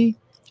it to me.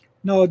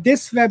 Now,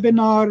 this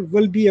webinar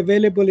will be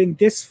available in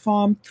this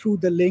form through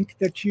the link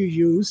that you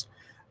used,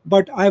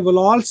 but I will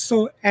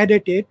also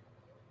edit it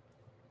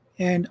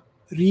and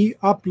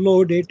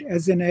re-upload it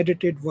as an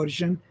edited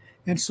version.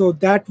 And so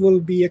that will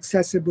be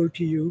accessible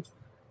to you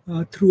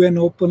through an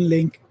open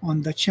link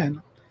on the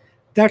channel.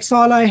 That's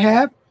all I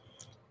have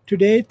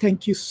today.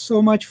 Thank you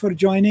so much for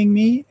joining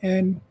me.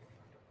 And,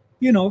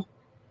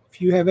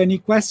 if you have any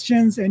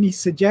questions, any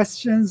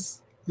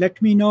suggestions, let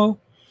me know.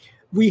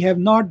 We have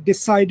not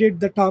decided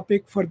the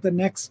topic for the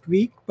next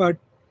week, but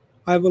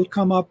I will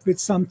come up with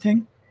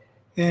something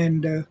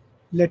and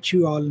let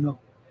you all know.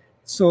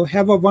 So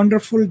have a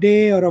wonderful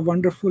day or a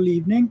wonderful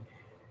evening,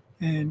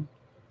 and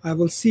I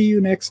will see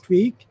you next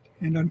week.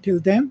 And until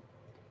then,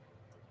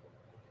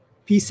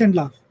 peace and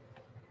love.